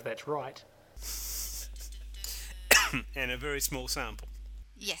 success rate if that's right. And a very small sample.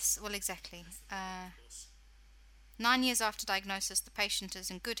 Yes, well, exactly. 9 years after diagnosis, the patient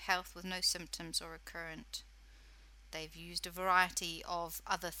is in good health with no symptoms or recurrent. They've used a variety of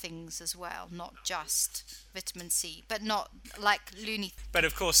other things as well, not just vitamin C, but not like loony. But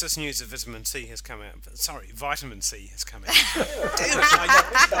of course, this news of vitamin C has come out. Sorry, vitamin C has come out. Damn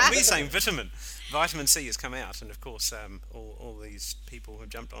it! Me saying vitamin. Vitamin C has come out, and of course, all these people have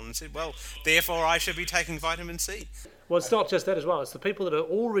jumped on and said, "Well, therefore, I should be taking vitamin C." Well, it's not just that as well. It's the people that are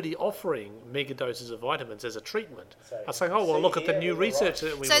already offering mega doses of vitamins as a treatment are saying, "Oh, well, look at the new research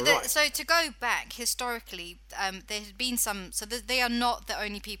that we were right." So to go back historically, there had been some. So they are not the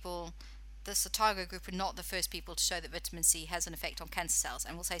only people the Otago group are not the first people to show that vitamin C has an effect on cancer cells,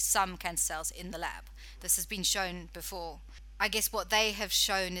 and we'll say some cancer cells in the lab. This has been shown before. I guess what they have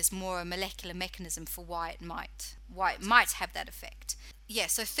shown is more a molecular mechanism for why it might have that effect. Yeah,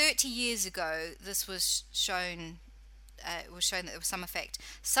 so 30 years ago, this was shown. It was shown that there was some effect.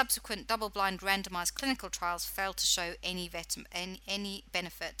 Subsequent double-blind randomized clinical trials failed to show any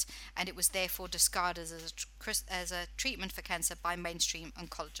benefit, and it was therefore discarded as a treatment for cancer by mainstream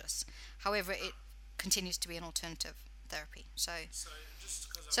oncologists. However, it continues to be an alternative therapy. So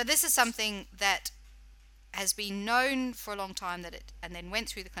this is something that has been known for a long time, and then went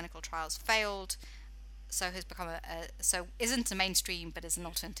through the clinical trials, failed, so has become isn't a mainstream but is an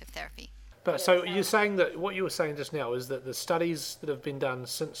alternative therapy. But so you're saying that what you were saying just now is that the studies that have been done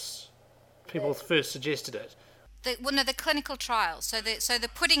since people first suggested it. The clinical trials. So the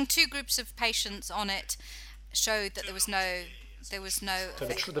putting two groups of patients on it showed that there was no.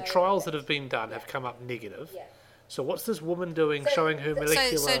 So the trials that have been done have come up negative. So what's this woman doing, showing her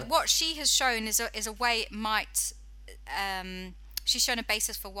molecular? So what she has shown is a way it might. She's shown a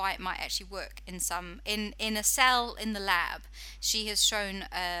basis for why it might actually work in a cell in the lab. She has shown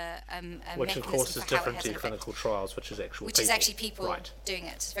a which of course is different to clinical trials, which is actually people doing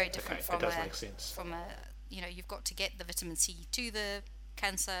it. It's very different from it does make sense. You've got to get the vitamin C to the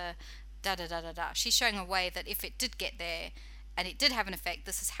cancer. She's showing a way that if it did get there and it did have an effect,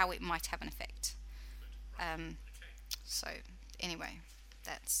 this is how it might have an effect. So anyway,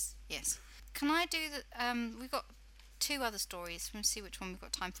 that's yes. Can I do the? We've got 2 other stories. Let's see which one we've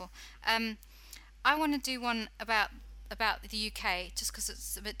got time for. I want to do one about the UK, just because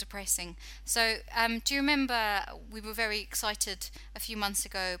it's a bit depressing. So, do you remember we were very excited a few months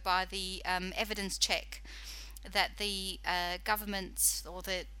ago by the evidence check that the government, or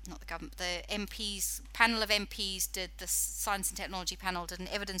the MPs, panel of MPs did, the Science and Technology panel did an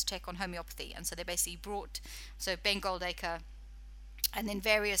evidence check on homeopathy, and so they basically brought Ben Goldacre and then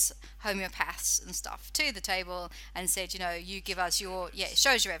various homeopaths and stuff to the table and said, you give us it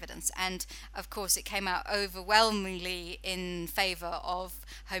shows your evidence. And of course it came out overwhelmingly in favour of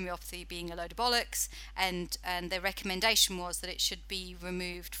homeopathy being a load of bollocks, and their recommendation was that it should be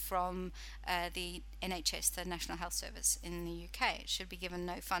removed from the NHS, the National Health Service in the UK. It should be given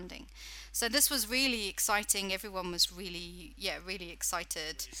no funding. So this was really exciting. Everyone was really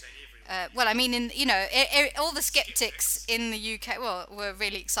excited. Well, I mean, all the skeptics in the UK, were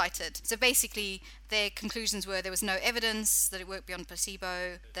really excited. So basically, their conclusions were there was no evidence that it worked beyond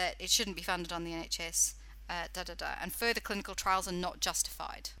placebo, that it shouldn't be funded on the NHS, and further clinical trials are not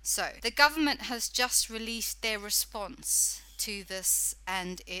justified. So the government has just released their response to this,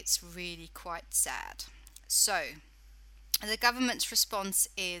 and it's really quite sad. So the government's response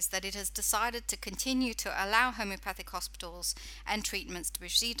is that it has decided to continue to allow homeopathic hospitals and treatments to be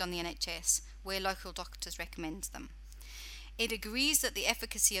received on the NHS where local doctors recommend them. It agrees that the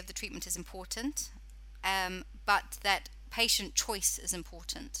efficacy of the treatment is important, but that patient choice is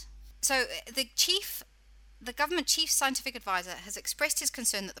important. So the government chief scientific advisor has expressed his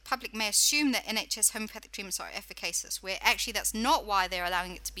concern that the public may assume that NHS homeopathic treatments are efficacious, where actually that's not why they're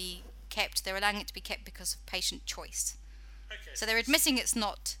allowing it to be kept. They're allowing it to be kept because of patient choice. Okay. So they're admitting it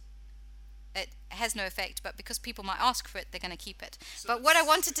has no effect, but because people might ask for it, they're going to keep it. But what I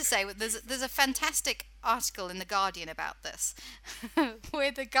wanted to say, there's a fantastic article in The Guardian about this,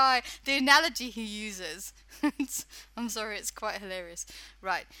 where the analogy he uses, I'm sorry, it's quite hilarious.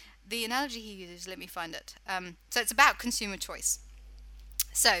 Right, the analogy he uses, let me find it. So it's about consumer choice.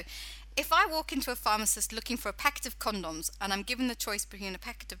 So, if I walk into a pharmacist looking for a packet of condoms and I'm given the choice between a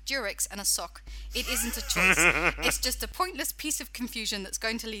packet of Durex and a sock, it isn't a choice. It's just a pointless piece of confusion that's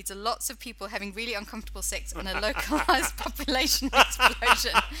going to lead to lots of people having really uncomfortable sex and a localized population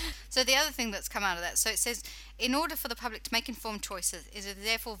explosion. So the other thing that's come out of that, so it says, in order for the public to make informed choices, it is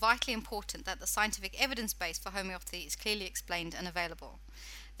therefore vitally important that the scientific evidence base for homeopathy is clearly explained and available.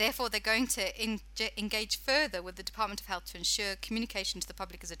 Therefore, they're going to engage further with the Department of Health to ensure communication to the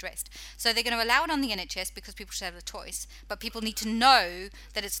public is addressed. So they're going to allow it on the NHS because people should have the choice, but people need to know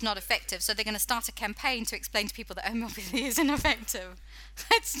that it's not effective. So they're going to start a campaign to explain to people that homeopathy isn't effective.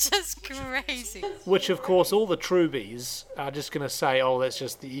 It's just crazy. Which, of course, all the Trubies are just going to say, oh, that's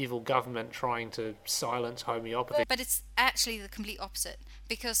just the evil government trying to silence homeopathy. But it's actually the complete opposite,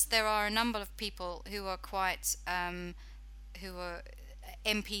 because there are a number of people who are quite... who are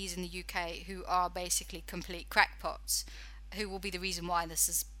MPs in the UK who are basically complete crackpots, who will be the reason why this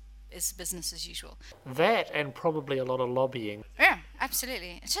is business as usual. That, and probably a lot of lobbying. Yeah,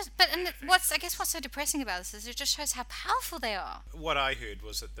 absolutely. It's just, what's so depressing about this is it just shows how powerful they are. What I heard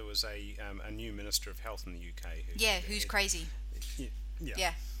was that there was a new Minister of Health in the UK. Who's crazy.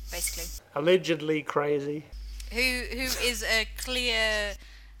 Yeah. basically. Allegedly crazy. Who is a clear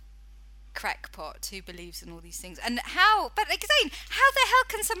crackpot who believes in all these things. And but again, how the hell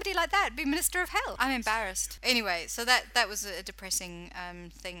can somebody like that be Minister of Hell? I'm embarrassed. Anyway, so that was a depressing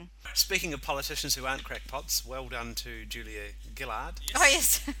thing. Speaking of politicians who aren't crackpots, well done to Julia Gillard. Oh,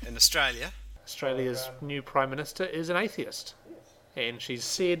 yes. In Australia. Australia's new Prime Minister is an atheist. And she's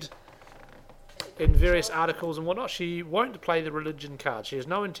said in various articles and whatnot, she won't play the religion card. She has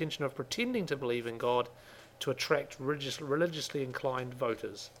no intention of pretending to believe in God to attract religiously inclined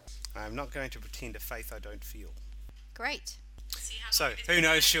voters. I'm not going to pretend a faith I don't feel. Great. So, who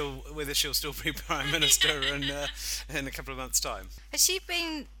knows whether she'll still be Prime Minister in a couple of months' time. Has she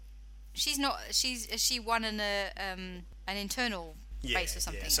been... Has she won in an internal race or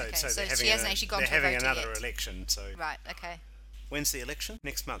something? Yeah. So, okay. so She hasn't actually gone to a They're having voter another yet. election, so... Right, okay. When's the election?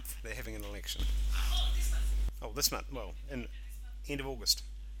 Next month. They're having an election. Oh, this month. Well, in end of August.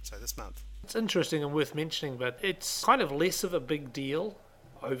 So this month. It's interesting and worth mentioning, but it's kind of less of a big deal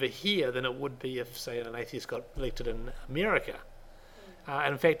over here than it would be if, say, an atheist got elected in America.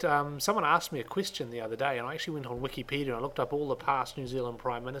 And in fact, someone asked me a question the other day, and I actually went on Wikipedia and I looked up all the past New Zealand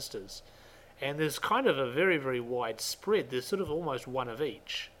Prime Ministers. And there's kind of a very, very wide spread. There's sort of almost one of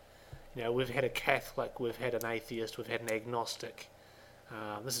each. You know, we've had a Catholic, we've had an atheist, we've had an agnostic.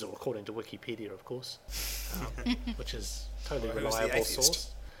 This is all according to Wikipedia, of course, which is totally Well, who's the reliable atheist?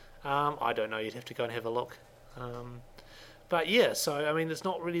 source. I don't know, you'd have to go and have a look. But yeah, so I mean, it's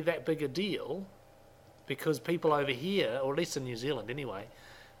not really that big a deal because people over here, or at least in New Zealand anyway,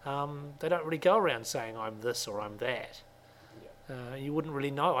 they don't really go around saying I'm this or I'm that. You wouldn't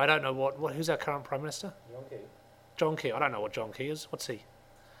really know. I don't know who's our current Prime Minister? John Key. John Key. I don't know what John Key is. What's he?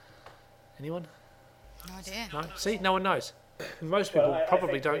 Anyone? No idea. No? See, no one knows. Most people I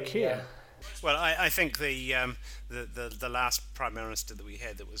probably think don't care. Well, I think the last Prime Minister that we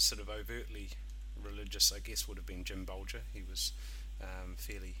had that was sort of overtly religious, I guess, would have been Jim Bolger. He was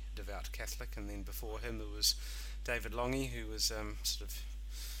fairly devout Catholic, and then before him there was David Longy, who was sort of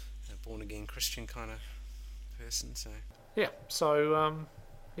a born-again Christian kind of person. So Yeah, so,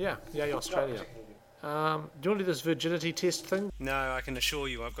 yay Australia. Do you want to do this virginity test thing? no, I can assure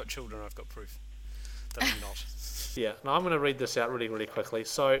you, I've got children. I've got proof that I'm not. Yeah, now I'm going to read this out really, really quickly.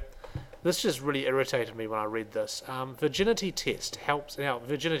 So, this just really irritated me when I read this. Virginity test helps. Now,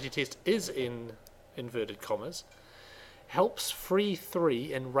 virginity test is in inverted commas. Helps free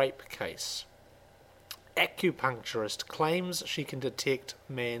 3 in rape case. Acupuncturist claims she can detect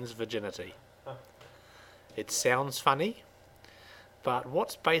man's virginity. It sounds funny, but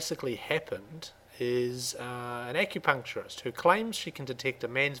what's basically happened is an acupuncturist who claims she can detect a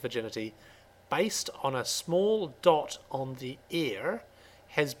man's virginity based on a small dot on the ear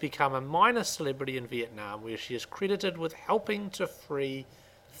has become a minor celebrity in Vietnam, where she is credited with helping to free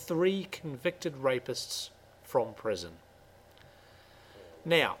 3 convicted rapists from prison.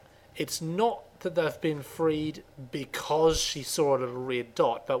 Now, it's not that they've been freed because she saw a little red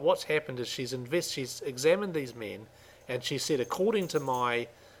dot, but what's happened is she's examined these men, and she said, according to my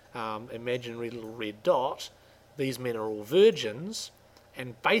imaginary little red dot, these men are all virgins,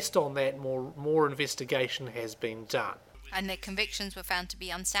 and based on that, more investigation has been done. And their convictions were found to be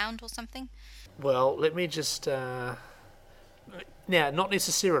unsound or something? Well, let me just... Now, not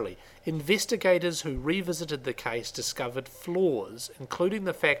necessarily. Investigators who revisited the case discovered flaws, including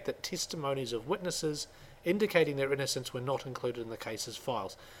the fact that testimonies of witnesses indicating their innocence were not included in the case's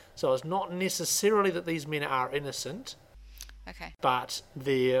files. So it's not necessarily that these men are innocent, Okay. but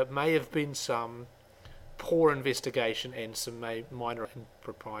there may have been some poor investigation and some minor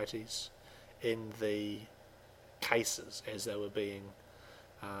improprieties in the cases as they were being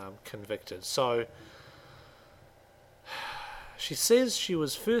convicted. So she says she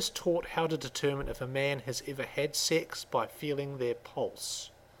was first taught how to determine if a man has ever had sex by feeling their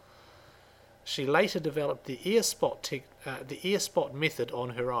pulse. She later developed the ear spot method on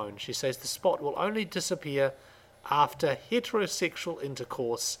her own. She says the spot will only disappear after heterosexual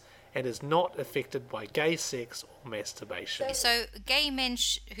intercourse and is not affected by gay sex or masturbation. So gay men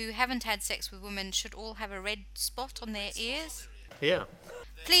who haven't had sex with women should all have a red spot on their ears? Yeah.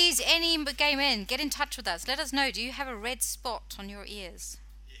 Please, any gay men, get in touch with us. Let us know. Do you have a red spot on your ears?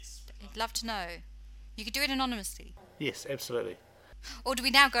 Yes. I'd love to know. You could do it anonymously. Yes, absolutely. Or do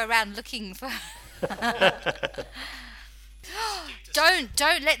we now go around looking for...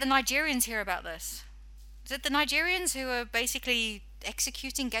 Don't let the Nigerians hear about this. Is it the Nigerians who are basically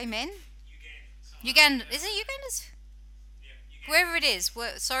executing gay men? Uganda. Is it Uganda's? Wherever it is.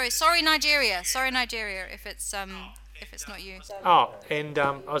 Sorry Nigeria. Sorry Nigeria if it's not you. Oh, and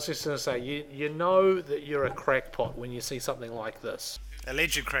I was just going to say, you know that you're a crackpot when you see something like this.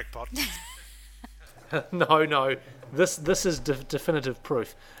 Alleged crackpot. No. This is definitive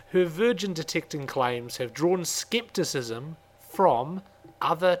proof. Her virgin detecting claims have drawn skepticism from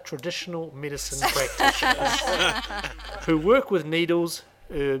other traditional medicine practitioners who work with needles,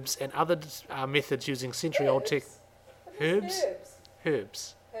 herbs, and other methods using century-old herbs.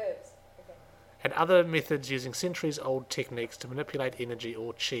 And other methods using centuries-old techniques to manipulate energy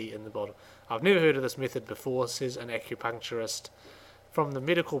or chi in the body. I've never heard of this method before, says an acupuncturist. From the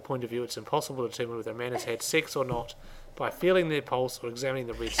medical point of view, it's impossible to determine whether a man has had sex or not by feeling their pulse or examining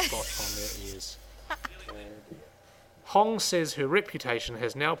the red spot on their ears. Hong says her reputation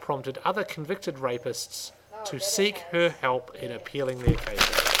has now prompted other convicted rapists to seek her help in appealing their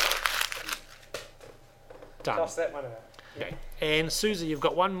cases. Done. Toss that one out. Okay. And Susie, you've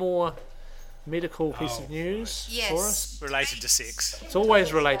got one more medical piece of news Yes. for us? Related to sex. It's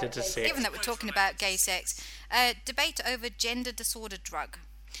always related to sex. Given that we're talking about gay sex, debate over gender disorder drug.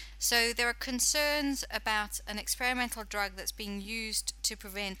 So there are concerns about an experimental drug that's being used to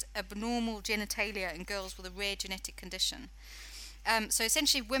prevent abnormal genitalia in girls with a rare genetic condition. So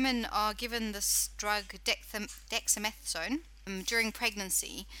essentially women are given this drug dexamethasone during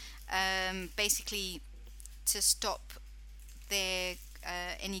pregnancy, basically to stop their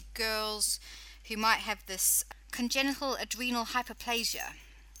any girls who might have this congenital adrenal hyperplasia.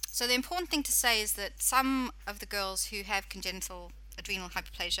 So the important thing to say is that some of the girls who have congenital adrenal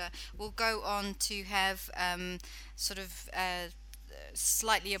hyperplasia will go on to have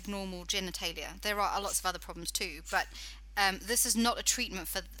slightly abnormal genitalia. There are lots of other problems too, but this is not a treatment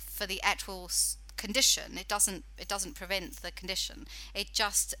for the actual condition. It doesn't prevent the condition. It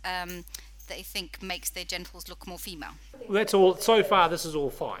just they think makes their genitals look more female. That's all. So far, this is all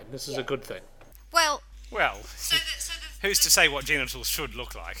fine. This is a good thing. Well, Who's to say what genitals should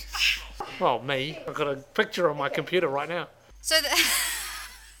look like? Well, me. I've got a picture on my computer right now. so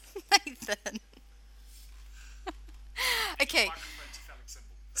Nathan. Okay.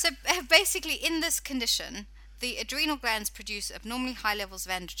 So basically, in this condition, the adrenal glands produce abnormally high levels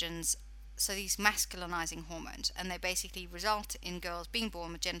of androgens, so these masculinizing hormones, and they basically result in girls being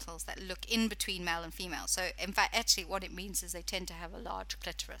born with genitals that look in between male and female. So in fact, actually what it means is they tend to have a large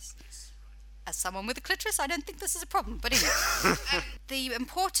clitoris. As someone with a clitoris, I don't think this is a problem, but anyway. The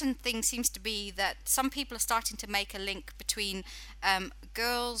important thing seems to be that some people are starting to make a link between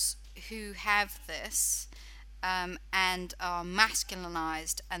girls who have this and are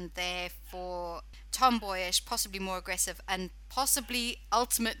masculinized and therefore tomboyish, possibly more aggressive, and possibly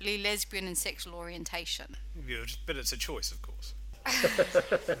ultimately lesbian in sexual orientation. Good, but it's a choice, of course.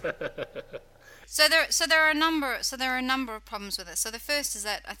 So there are a number of problems with it. So the first is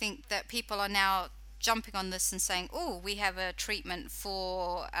that I think that people are now jumping on this and saying, "Oh, we have a treatment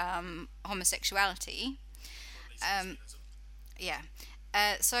for homosexuality."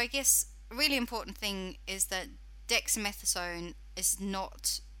 So I guess a really important thing is that dexamethasone is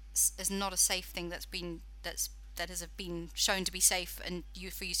not a safe thing that has been shown to be safe and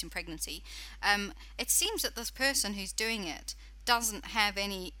for use in pregnancy. It seems that this person who's doing it doesn't have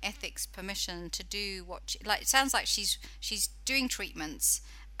any ethics permission to do what it sounds like she's doing treatments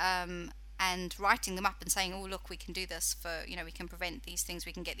and writing them up and saying, oh look, we can do this we can prevent these things,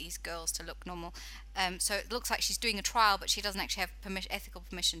 we can get these girls to look normal. So it looks like she's doing a trial, but she doesn't actually have ethical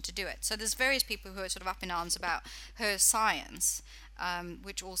permission to do it. So there's various people who are sort of up in arms about her science,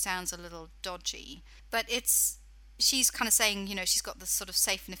 which all sounds a little dodgy, but she's kind of saying, she's got this sort of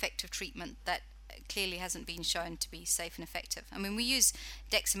safe and effective treatment that clearly hasn't been shown to be safe and effective. I mean, we use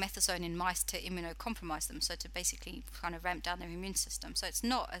dexamethasone in mice to immunocompromise them, so to basically kind of ramp down their immune system. So it's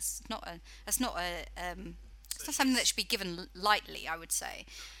not something that should be given lightly, I would say.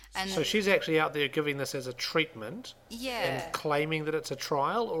 And so she's actually out there giving this as a treatment, and claiming that it's a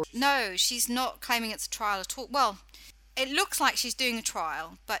trial, or no, she's not claiming it's a trial at all. Well, it looks like she's doing a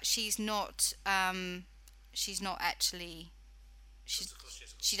trial, but she's not actually.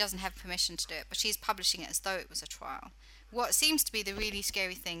 She doesn't have permission to do it, but she's publishing it as though it was a trial. What seems to be the really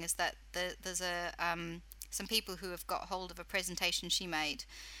scary thing is that there's some people who have got hold of a presentation she made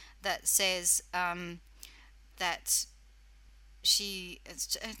that says that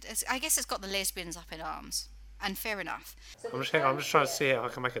I guess it's got the lesbians up in arms, and fair enough. I'm just trying to see how I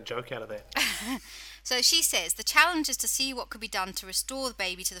can make a joke out of that. So she says, the challenge is to see what could be done to restore the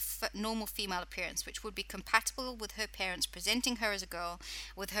baby to the normal female appearance, which would be compatible with her parents presenting her as a girl,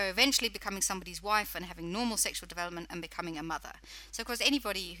 with her eventually becoming somebody's wife and having normal sexual development and becoming a mother. So of course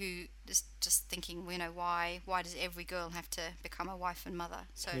anybody who is just thinking, why does every girl have to become a wife and mother?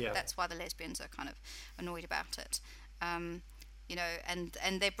 So that's why the lesbians are kind of annoyed about it. And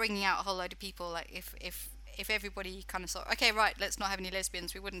they're bringing out a whole load of people, like if if everybody kind of thought, okay, right, let's not have any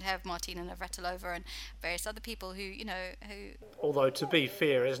lesbians, we wouldn't have Martina Navratilova and various other people who, Although, to be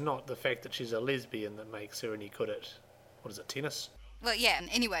fair, it's not the fact that she's a lesbian that makes her any good at, tennis? Well, yeah,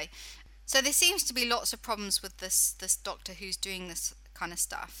 anyway. So there seems to be lots of problems with this doctor who's doing this kind of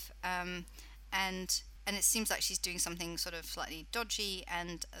stuff. And it seems like she's doing something sort of slightly dodgy,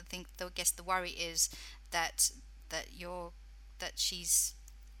 and I guess the worry is that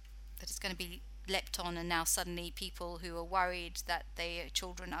it's going to be leapt on, and now suddenly people who are worried that their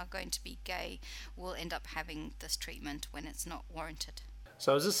children are going to be gay will end up having this treatment when it's not warranted.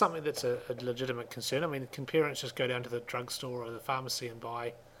 So is this something that's a legitimate concern? I mean, can parents just go down to the drugstore or the pharmacy and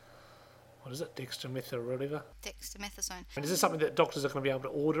buy, dextromethorphan or whatever? Dexamethasone. And is this something that doctors are going to be able to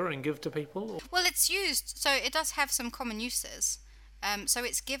order and give to people? Well, it's used, so it does have some common uses. So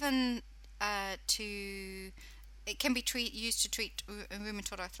it's given it can be used to treat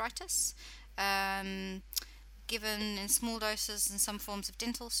rheumatoid arthritis, given in small doses in some forms of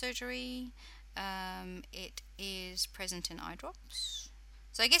dental surgery. It is present in eye drops.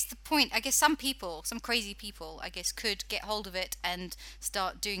 So I guess some crazy people, could get hold of it and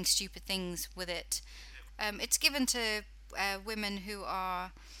start doing stupid things with it. It's given to women who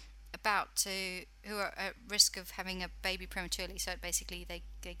are at risk of having a baby prematurely. So basically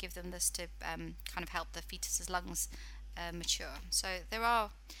they give them this to kind of help the fetus's lungs mature. So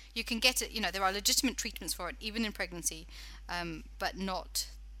you can get it, there are legitimate treatments for it, even in pregnancy, but not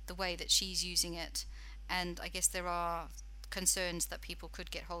the way that she's using it. And I guess there are concerns that people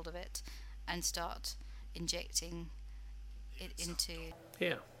could get hold of it and start injecting it into...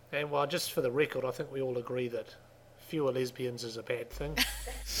 Yeah, and well, just for the record, I think we all agree that fewer lesbians is a bad thing.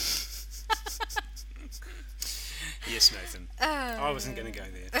 Yes, Nathan. I wasn't going to go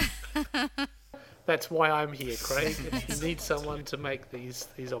there. That's why I'm here, Craig. You need someone to make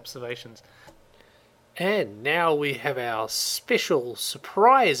these observations. And now we have our special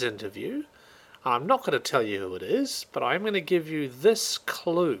surprise interview. I'm not going to tell you who it is, but I'm going to give you this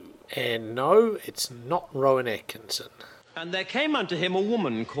clue. And no, it's not Rowan Atkinson. And there came unto him a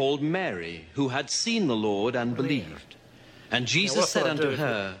woman called Mary, who had seen the Lord and believed. And Jesus said unto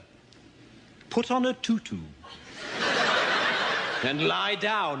her, put on a tutu and lie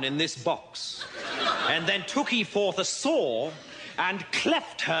down in this box. And then took he forth a saw and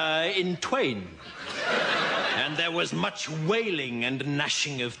cleft her in twain. And there was much wailing and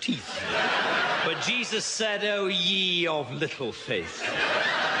gnashing of teeth. But Jesus said, O ye of little faith.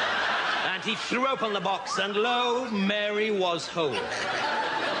 And he threw open the box, and lo, Mary was whole.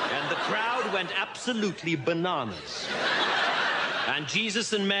 And the crowd went absolutely bananas. And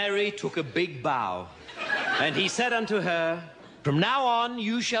Jesus and Mary took a big bow. And he said unto her, from now on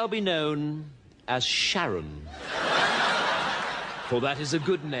you shall be known as Sharon. For that is a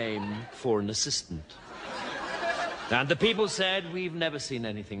good name for an assistant. And the people said, we've never seen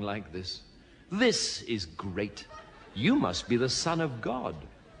anything like this. This is great. You must be the Son of God.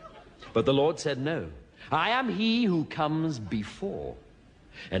 But the Lord said, no, I am he who comes before.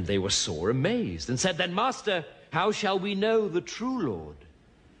 And they were sore amazed and said, then, Master, how shall we know the true Lord?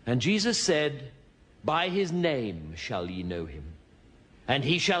 And Jesus said, by his name shall ye know him. And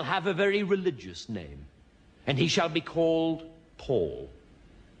he shall have a very religious name. And he shall be called Paul.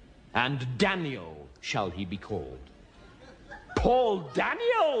 And Daniel shall he be called. Paul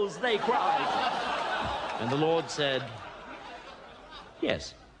Daniels, they cried. And the Lord said,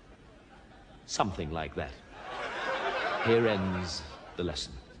 yes, something like that. Here ends the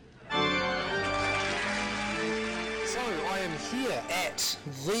lesson. So I am here at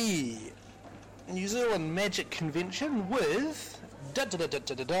the New Zealand Magic Convention with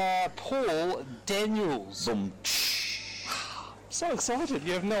Paul Daniels. Boom. So excited.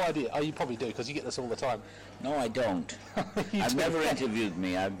 You have no idea. Oh, you probably do, because you get this all the time. No, I don't. I've never interviewed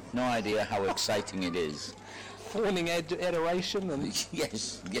me. I've no idea how exciting it is. Fawning adoration and...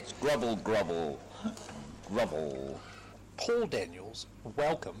 Yes, grovel. Paul Daniels,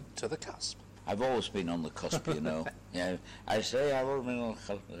 welcome to the cusp. I've always been on the cusp, you know. Yeah, I say I've always been on the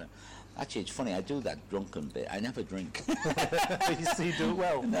cusp. Actually, it's funny, I do that drunken bit. I never drink. You do it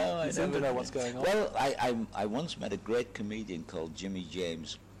well. No, I you seem to know what's going on. Well, I once met a great comedian called Jimmy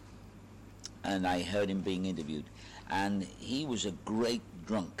James, and I heard him being interviewed, and he was a great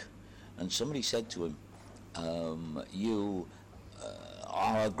drunk. And somebody said to him,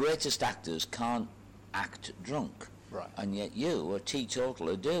 our greatest actors can't act drunk. Right. And yet you, a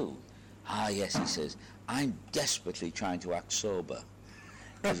teetotaler, do. Ah, yes, he says, I'm desperately trying to act sober.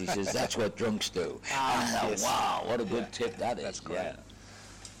 Because he says, that's what drunks do. Yes. Wow, what a good tip that is. That's great. Yeah.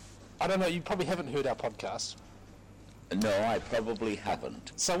 I don't know, you probably haven't heard our podcast. No, I probably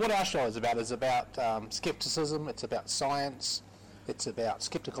haven't. So what our show is about skepticism, it's about science, it's about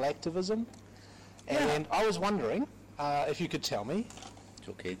skeptical activism. And I was wondering if you could tell me. It's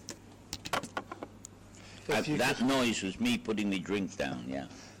okay. That noise was me putting my drink down, yeah.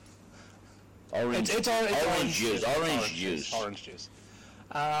 Orange juice.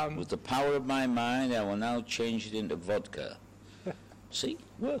 With the power of my mind, I will now change it into vodka. See?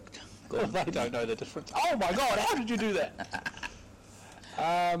 Worked. They don't know the difference. Oh my God, how did you do that?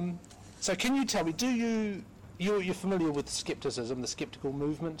 So can you tell me, you're familiar with skepticism, the skeptical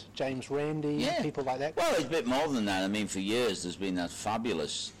movement, James Randi, people like that? Well, it's a bit more than that. I mean, for years there's been that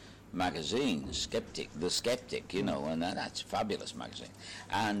fabulous magazine, The Skeptic, you know, and that's a fabulous magazine.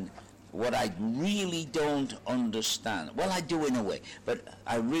 And what I really don't understand, well, I do in a way, but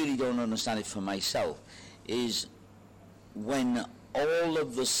I really don't understand it for myself, is when all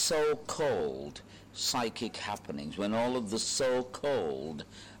of the so-called psychic happenings, when all of the so-called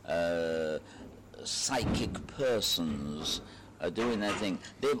psychic persons are doing their thing,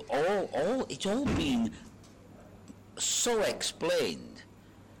 it's all been so explained.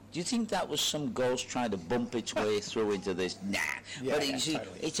 Do you think that was some ghost trying to bump its way through into this? Nah. Yeah, but you see,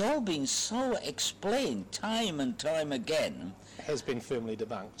 totally. It's all been so explained time and time again. Has been firmly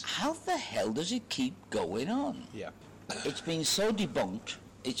debunked. How the hell does it keep going on? Yeah. It's been so debunked,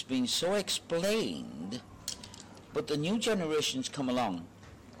 it's been so explained, but the new generations come along,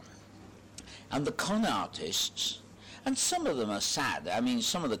 and the con artists, and some of them are sad. I mean,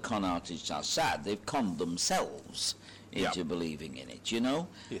 some of the con artists are sad. They've conned themselves into believing in it, you know?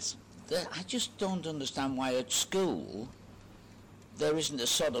 Yes. I just don't understand why at school there isn't a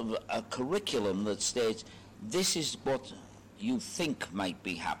sort of a curriculum that states this is what you think might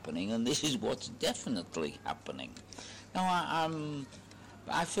be happening and this is what's definitely happening. Now,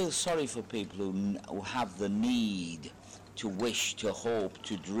 I feel sorry for people who have the need to wish, to hope,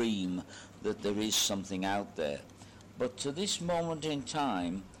 to dream that there is something out there. But to this moment in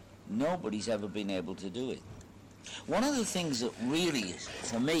time, nobody's ever been able to do it. One of the things that really,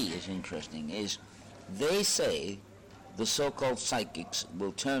 for me, is interesting is they say the so-called psychics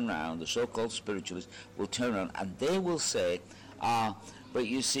will turn around, the so-called spiritualists will turn around, and they will say, but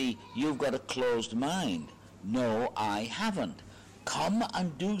you see, you've got a closed mind. No, I haven't. Come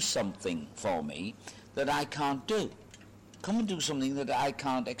and do something for me that I can't do. Come and do something that I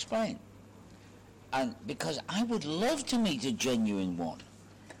can't explain. And because I would love to meet a genuine one.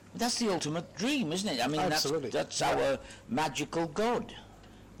 That's the ultimate dream, isn't it? I mean, absolutely. that's our magical God.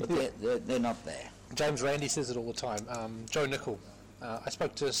 But they're not there. James Randi says it all the time. Joe Nicol. I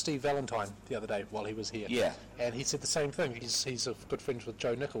spoke to Steve Valentine the other day while he was here. Yeah. And he said the same thing. He's a good friend with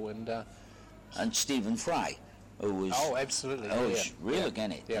Joe Nicol and Stephen Fry, who was... Oh, absolutely. Real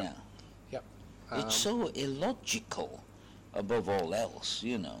again it. Yeah. Yep. It's so illogical, above all else,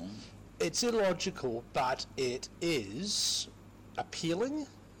 you know. It's illogical, but it is appealing.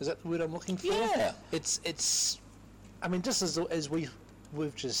 Is that the word I'm looking for? Yeah. It's. I mean, just as we've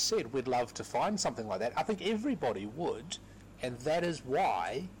just said, we'd love to find something like that. I think everybody would, and that is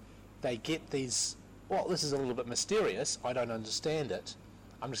why they get these. Well, this is a little bit mysterious. I don't understand it.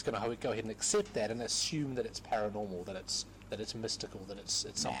 I'm just going to go ahead and accept that and assume that it's paranormal, that it's mystical, that it's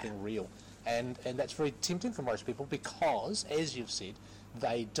something real, and that's very tempting for most people because, as you've said,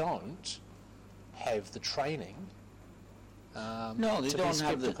 they don't have the training. No, they don't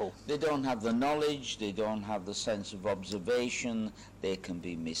have the knowledge. They don't have the sense of observation. They can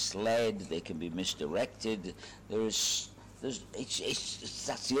be misled. They can be misdirected. That's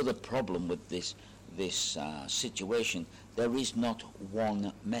the other problem with this situation. There is not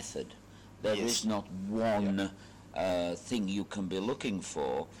one method. There is not one thing you can be looking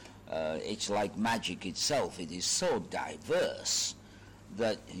for. It's like magic itself. It is so diverse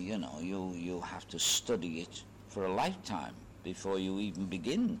that you have to study it for a lifetime before you even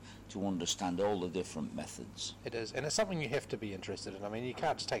begin to understand all the different methods. It is, and it's something you have to be interested in. I mean, you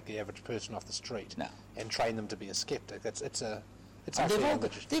can't just take the average person off the street and train them to be a skeptic.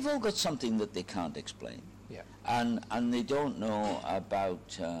 They've all got something that they can't explain. Yeah. And they don't know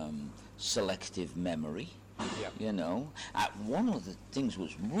about selective memory. Yeah. You know, one of the things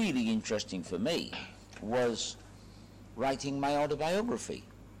was really interesting for me was writing my autobiography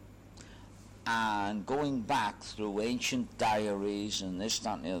and going back through ancient diaries and this,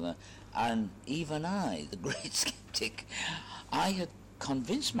 that, and the other. And even I, the great skeptic, I had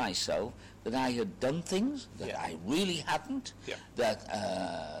convinced myself that I had done things that I really hadn't,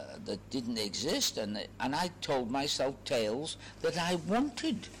 that didn't exist, and I told myself tales that I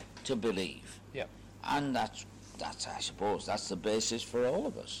wanted to believe. Yeah. And that's I suppose that's the basis for all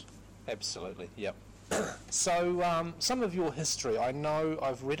of us. Absolutely. Yep. So, some of your history, I know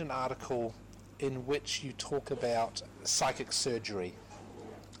I've read an article in which you talk about psychic surgery,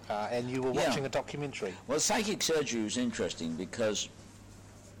 and you were Yeah. watching a documentary. Well, psychic surgery was interesting because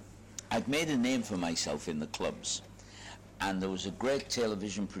I'd made a name for myself in the clubs, and there was a great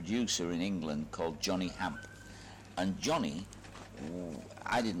television producer in England called Johnny Hamp. And Johnny,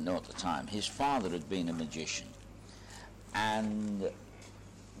 I didn't know at the time, his father had been a magician. And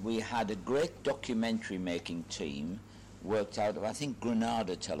we had a great documentary making team worked out of, I think,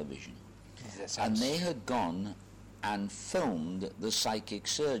 Granada Television. And they had gone and filmed the psychic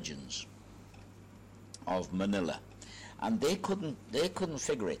surgeons of Manila, and they couldn't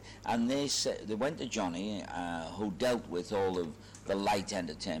figure it. And they said, they went to Johnny, who dealt with all of the light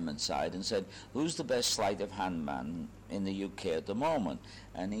entertainment side, and said, "Who's the best sleight of hand man in the UK at the moment?"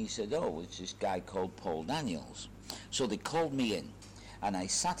 And he said, "Oh, it's this guy called Paul Daniels." So they called me in, and I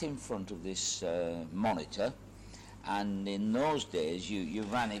sat in front of this monitor. And in those days, you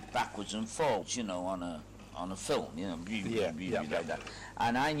ran it backwards and forwards, you know, on a film, you know, like that.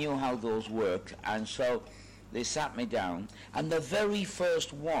 And I knew how those worked, and so they sat me down. And the very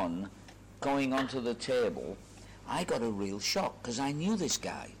first one going onto the table, I got a real shock because I knew this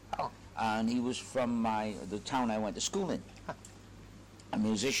guy, and he was from the town I went to school in. A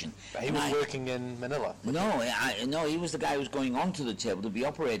musician. He was working in Manila. No, he was the guy who was going onto the table to be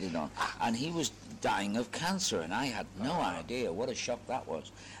operated on, and he was dying of cancer, and I had no idea. What a shock that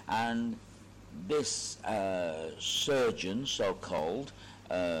was. And this surgeon, so-called,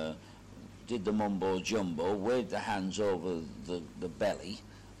 did the mumbo-jumbo, waved the hands over the belly,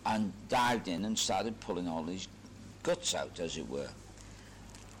 and dived in and started pulling all his guts out, as it were.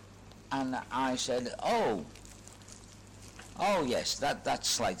 And I said, oh yes, that's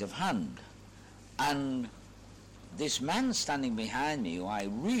sleight of hand. And this man standing behind me, who I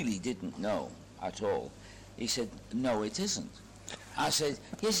really didn't know at all, he said, "No, it isn't." I said,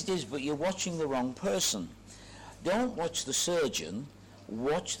 "Yes, it is, but you're watching the wrong person. Don't watch the surgeon,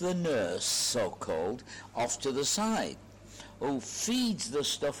 watch the nurse, so-called, off to the side, who feeds the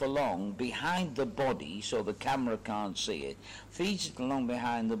stuff along behind the body so the camera can't see it, feeds it along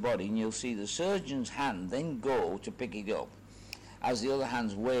behind the body, and you'll see the surgeon's hand then go to pick it up as the other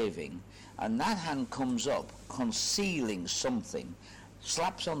hand's waving, and that hand comes up concealing something,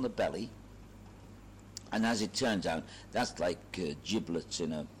 slaps on the belly, and as it turns out, that's like giblets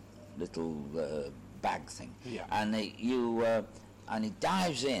in a little bag thing. Yeah. And and it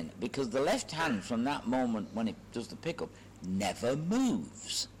dives in, because the left hand from that moment when it does the pickup never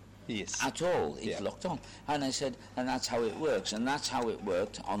moves. Yes. At all. It's locked on. And I said, and that's how it works. And that's how it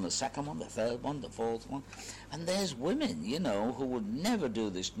worked on the second one, the third one, the fourth one. And there's women, you know, who would never do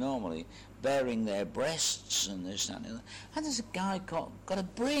this normally, bearing their breasts and this and that. And there's a guy got a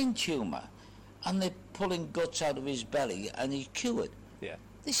brain tumour, and they're pulling guts out of his belly, and he's cured. Yeah.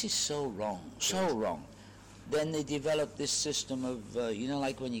 This is so wrong, so wrong. Then they developed this system of, you know,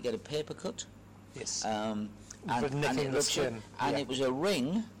 like when you get a paper cut? Yes. And nicking the skin. And it was a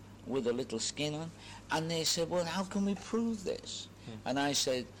ring with a little skin on, and they said, "Well, how can we prove this?" And I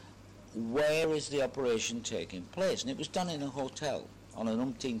said, "Where is the operation taking place?" And it was done in a hotel on an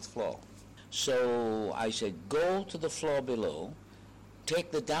umpteenth floor. So I said, "Go to the floor below,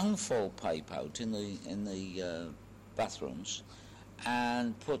 take the downfall pipe out in the bathrooms,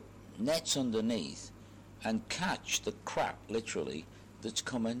 and put nets underneath, and catch the crap, literally, that's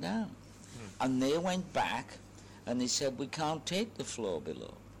coming down." And they went back, and they said, "We can't take the floor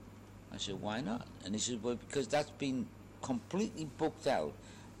below." I said, "Why not?" And he said, "Well, because that's been completely booked out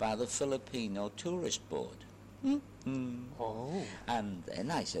by the Filipino Tourist Board." Oh. And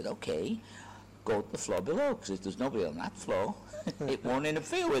then I said, "Okay, go to the floor below, because if there's nobody on that floor, it won't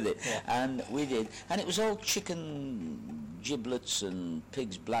interfere with it." Yeah. And we did. And it was all chicken giblets and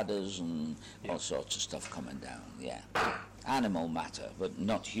pig's bladders and all sorts of stuff coming down, yeah. Animal matter, but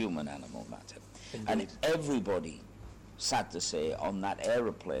not human animal matter. And everybody, sad to say, on that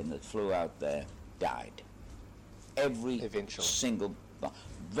aeroplane that flew out there died. Eventually. Single,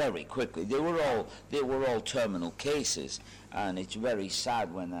 very quickly. They were all terminal cases, and it's very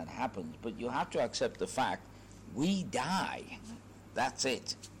sad when that happens. But you have to accept the fact we die. That's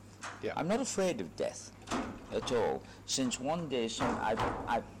it. Yeah. I'm not afraid of death at all. Since one day,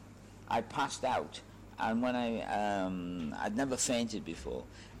 I passed out, and when I'd never fainted before,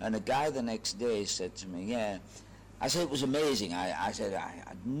 and a guy the next day said to me, "Yeah," I said it was amazing. I said I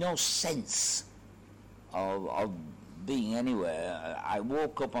had no sense of being anywhere. I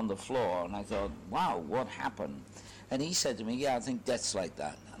woke up on the floor and I thought, wow, what happened? And he said to me, "Yeah, I think death's like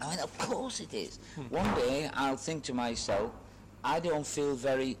that." And I went, "Of course it is." One day I'll think to myself, I don't feel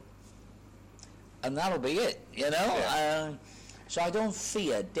very and that'll be it, you know. Yeah. So I don't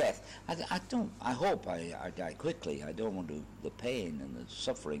fear death. I don't. I hope I die quickly. I don't want the pain and the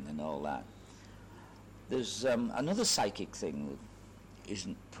suffering and all that. There's another psychic thing that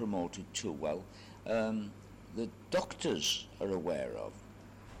isn't promoted too well. The doctors are aware of.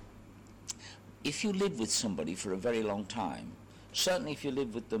 If you live with somebody for a very long time, certainly if you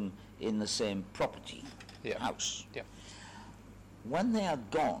live with them in the same property, house, when they are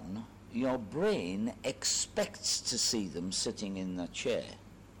gone, your brain expects to see them sitting in the chair.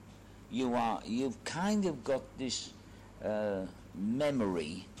 You've kind of got this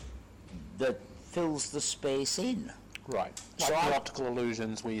memory that fills the space in. Right. So Like the optical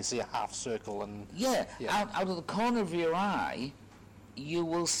illusions where you see a half circle and... Out of the corner of your eye, you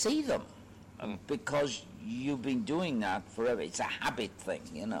will see them. Because you've been doing that forever. It's a habit thing,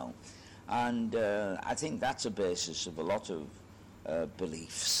 you know. And I think that's a basis of a lot of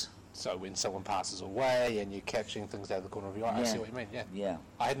beliefs. So when someone passes away and you're catching things out of the corner of your eye, I see what you mean, Yeah.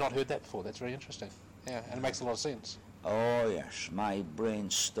 I had not heard that before. That's very interesting. Yeah, and it makes a lot of sense. Oh, yes. My brain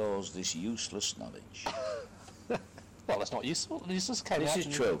stores this useless knowledge. Well, it's not useful. It just came This out is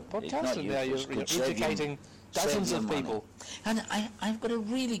in true. your It's podcast, not and now you're useless. Could save you- educating dozens save of you money. people. And I've got a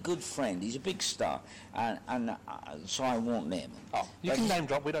really good friend. He's a big star, and so I won't name him. Oh, you But can name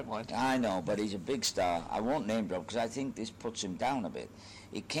drop. We don't mind. I know, but he's a big star. I won't name drop because I think this puts him down a bit.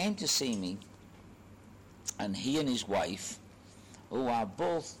 He came to see me, and he and his wife, who are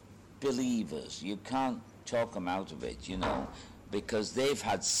both believers, you can't talk them out of it, you know, because they've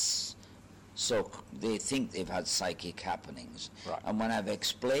had so they think they've had psychic happenings. Right. And when I've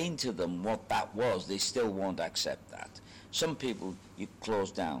explained to them what that was, they still won't accept that. Some people you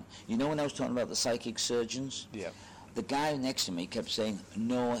close down. You know when I was talking about the psychic surgeons? Yeah. The guy next to me kept saying,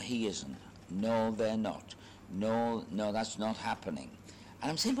 no, he isn't. No, they're not. No, that's not happening.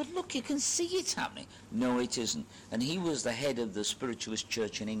 And I'm saying, but look, you can see it's happening. No, it isn't. And he was the head of the spiritualist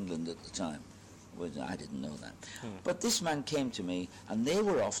church in England at the time. I didn't know that. But this man came to me, and they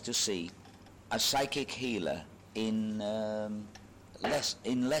were off to see a psychic healer in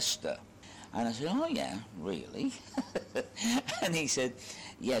Leicester. And I said, oh, yeah, really? And he said,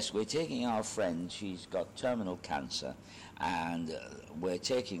 yes, we're taking our friend. She's got terminal cancer, and we're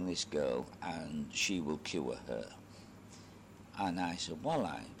taking this girl, and she will cure her. And I said, well,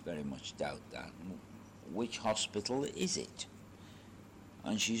 I very much doubt that. Which hospital is it?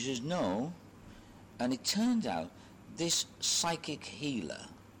 And she says, no. And it turned out this psychic healer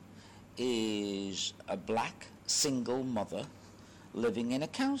is a black single mother living in a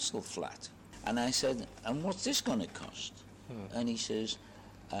council flat. And I said, and what's this going to cost? And he says,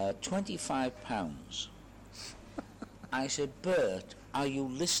 £25. I said, Bert, are you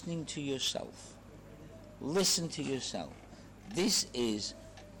listening to yourself? Listen to yourself. This is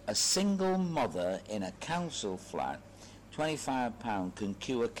a single mother in a council flat. £25 can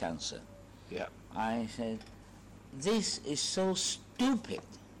cure cancer. Yeah. I said, this is so stupid,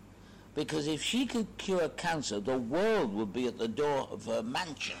 because if she could cure cancer, the world would be at the door of her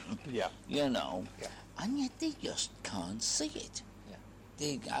mansion, Yeah. you know, Yeah. and yet they just can't see it. Yeah.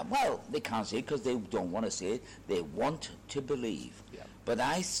 They can't see it because they don't want to see it. They want to believe. Yeah. But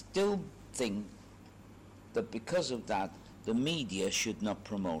I still think that because of that, the media should not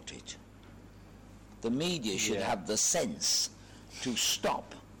promote it. The media should Yeah. have the sense to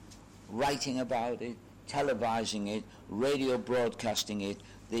stop writing about it, televising it, radio broadcasting it.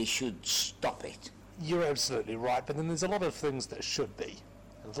 They should stop it. You're absolutely right, but then there's a lot of things that should be.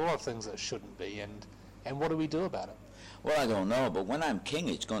 There's a lot of things that shouldn't be, and what do we do about it? Well, I don't know, but when I'm king,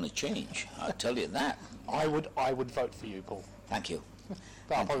 it's going to change. I'll tell you that. I would vote for you, Paul. Thank you.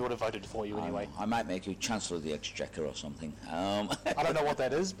 But I probably would have voted for you anyway. I might make you Chancellor of the Exchequer or something. I don't know what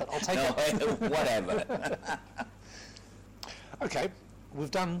that is, but I'll take it. Whatever. Okay,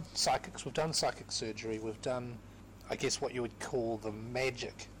 we've done psychics, we've done psychic surgery, we've done, I guess, what you would call the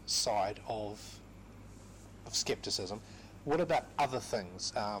magic side of skepticism. What about other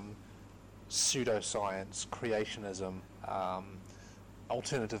things? Pseudoscience, creationism,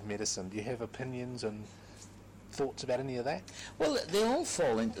 alternative medicine. Do you have opinions and thoughts about any of that? Well, they all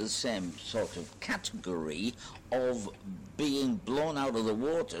fall into the same sort of category of being blown out of the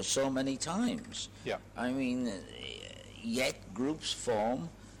water so many times. Yeah. I mean, yet groups form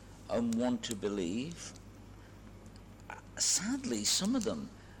and want to believe. Sadly, some of them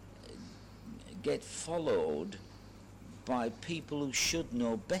get followed by people who should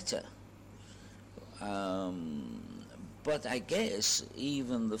know better. But I guess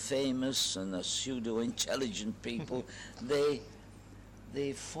even the famous and the pseudo-intelligent people, they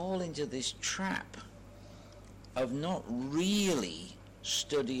fall into this trap of not really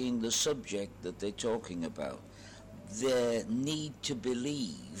studying the subject that they're talking about. Their need to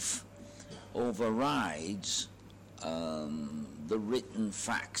believe overrides the written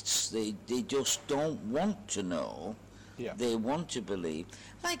facts. They just don't want to know. Yeah. They want to believe.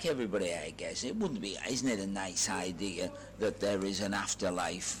 Like everybody, I guess. Isn't it a nice idea that there is an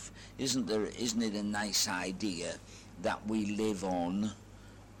afterlife? Isn't it a nice idea that we live on,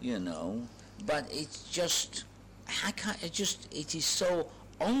 you know? But it's just, it is so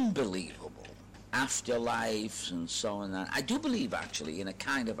unbelievable. Afterlives and so on. I do believe, actually, in a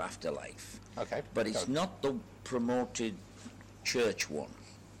kind of afterlife. Okay. But it's not the promoted church one.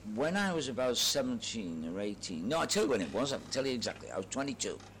 When I was about 17 or 18, no, I'll tell you when it was, I'll tell you exactly. I was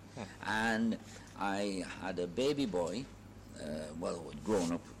 22. And I had a baby boy, who had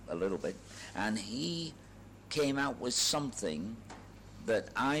grown up a little bit, and he came out with something that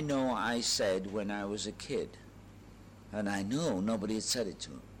I know I said when I was a kid. And I know nobody had said it to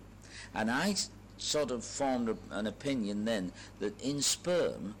him. And I sort of formed an opinion then that in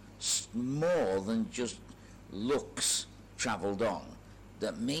sperm, more than just looks travelled on,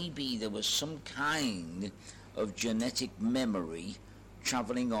 that maybe there was some kind of genetic memory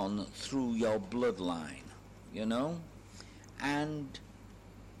travelling on through your bloodline, you know? And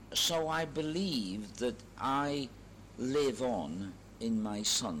so I believe that I live on in my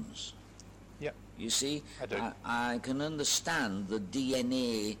sons. Yep. You see? I do. I can understand the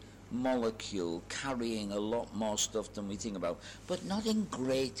DNA molecule carrying a lot more stuff than we think about, but not in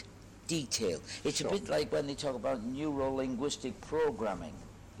great detail. It's a bit like when they talk about neuro-linguistic programming,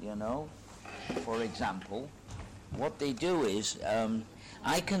 you know? For example, what they do is,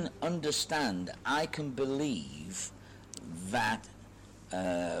 I can understand, I can believe that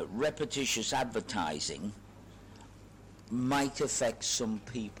repetitious advertising might affect some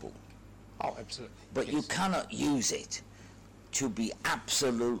people. Oh, absolutely. But you cannot use it to be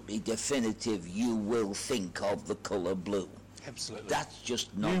absolutely definitive. You will think of the colour blue. Absolutely. That's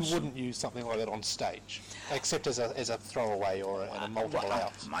just nonsense. You wouldn't use something like that on stage, except as a throwaway or a multiple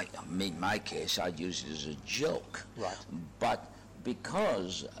out. In my case, I'd use it as a joke. Right. But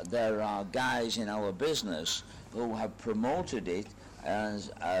because there are guys in our business who have promoted it as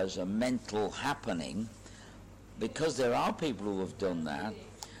a mental happening, because there are people who have done that,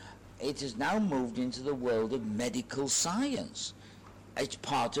 it has now moved into the world of medical science. It's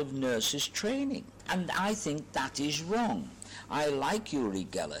part of nurses' training. And I think that is wrong. I like Uri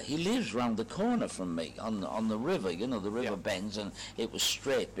Geller. He lives round the corner from me on the river. You know, the river bends, and it was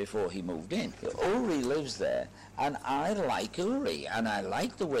straight before he moved in. Uri lives there, and I like Uri, and I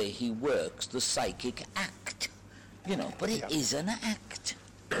like the way he works the psychic act. You know, but it is an act.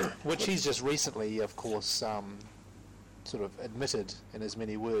 Which he's just recently, of course, sort of admitted in as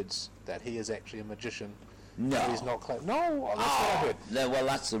many words that he is actually a magician. No. He's not No, that's what I heard. No, well,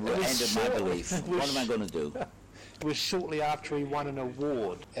 that's the end of my belief. What am I going to do? It was shortly after he won an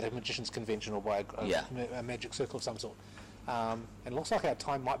award at a magician's convention or by a magic circle of some sort. And it looks like our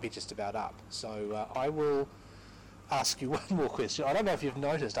time might be just about up. So I will ask you one more question. I don't know if you've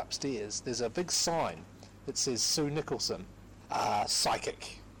noticed upstairs, there's a big sign that says Sue Nicholson,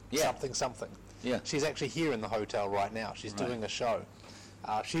 psychic, something. Yeah. She's actually here in the hotel right now. She's doing a show.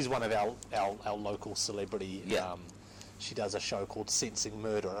 She's one of our local celebrity. Yeah. She does a show called Sensing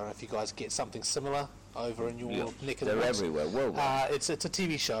Murder. I don't know if you guys get something similar over in your neck of the They're woods. everywhere, worldwide. It's a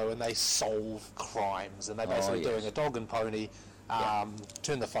TV show, and they solve crimes, and they're basically doing a dog and pony.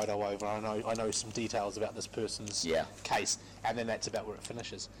 Turn the photo over. I know some details about this person's case, and then that's about where it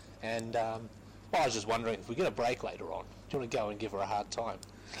finishes. And I was just wondering, if we get a break later on, do you want to go and give her a hard time?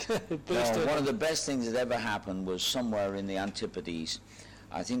 One of the best things that ever happened was somewhere in the Antipodes.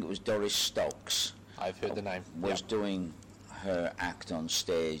 I think it was Doris Stokes. I've heard the name. Was doing her act on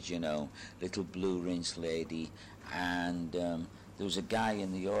stage, you know, little blue rinse lady, and there was a guy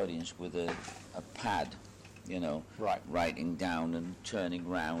in the audience with a pad, you know, writing down and turning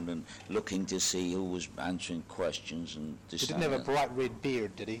round and looking to see who was answering questions. And he didn't have a bright red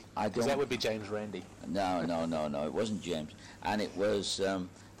beard, did he? Because that would be James Randi. No, it wasn't James. And it was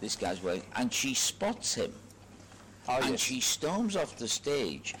this guy's way, and she spots him. And she storms off the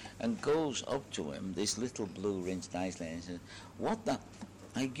stage and goes up to him, this little blue rinsed nice lady, and says, "What the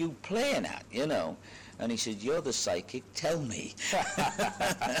are you playing at, you know?" And he said, "You're the psychic, tell me."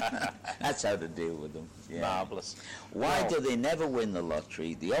 That's how to deal with them. Yeah. Marvellous. Why do they never win the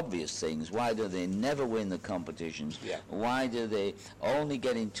lottery? The obvious things. Why do they never win the competitions? Yeah. Why do they only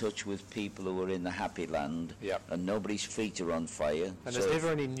get in touch with people who are in the happy land and nobody's feet are on fire? And there's never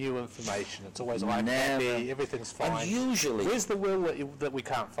any new information. It's always, I'm happy, everything's fine. And usually... Where's the will that we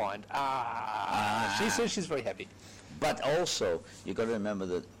can't find? She says she's very happy. But also, you've got to remember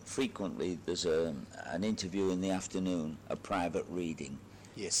that frequently there's an interview in the afternoon, a private reading.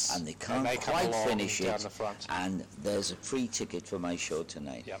 Yes. And they can't come quite along finish down it. the front. And there's a free ticket for my show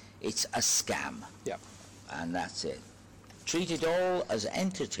tonight. Yep. It's a scam. Yep. And that's it. Treat it all as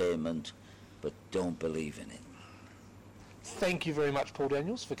entertainment, but don't believe in it. Thank you very much, Paul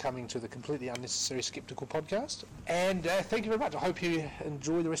Daniels, for coming to the Completely Unnecessary Skeptical podcast. And thank you very much. I hope you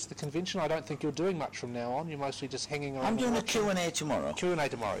enjoy the rest of the convention. I don't think you're doing much from now on. You're mostly just hanging around. I'm doing a Q&A tomorrow. Q&A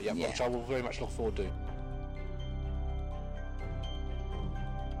tomorrow, Yeah. which I will very much look forward to.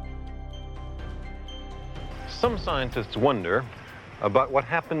 Some scientists wonder about what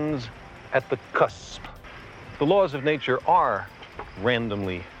happens at the cusp. The laws of nature are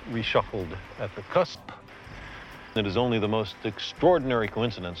randomly reshuffled at the cusp. It is only the most extraordinary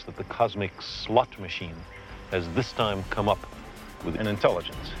coincidence that the cosmic slot machine has this time come up with an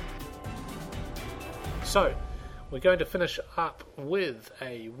intelligence. So, we're going to finish up with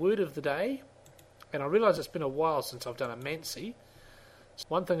a word of the day. And I realise it's been a while since I've done a Mancy.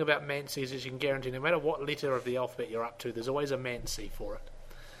 One thing about Mancies is you can guarantee no matter what letter of the alphabet you're up to, there's always a Mancy for it.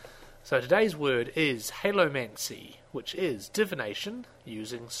 So today's word is halomancy, which is divination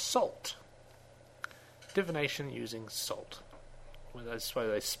using salt. Divination using salt. Whether they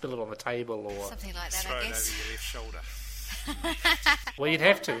spill it on the table or... Something like that, Throw I it guess. over your left shoulder. Well, you'd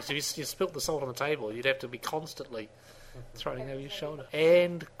have to. So if you spilt the salt on the table, you'd have to be constantly throwing it over your shoulder.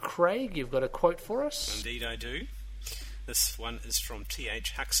 And Craig, you've got a quote for us? Indeed I do. This one is from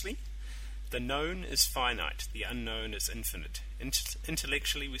T.H. Huxley. The known is finite, the unknown is infinite.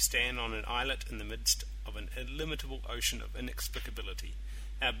 Intellectually we stand on an islet in the midst of an illimitable ocean of inexplicability.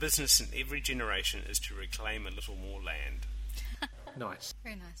 Our business in every generation is to reclaim a little more land. Nice.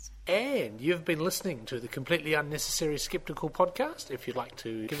 Very nice. And you've been listening to the Completely Unnecessary Skeptical podcast. If you'd like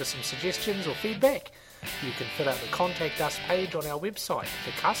to give us some suggestions or feedback, you can fill out the Contact Us page on our website,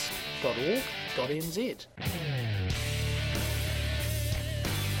 thecusp.org.nz.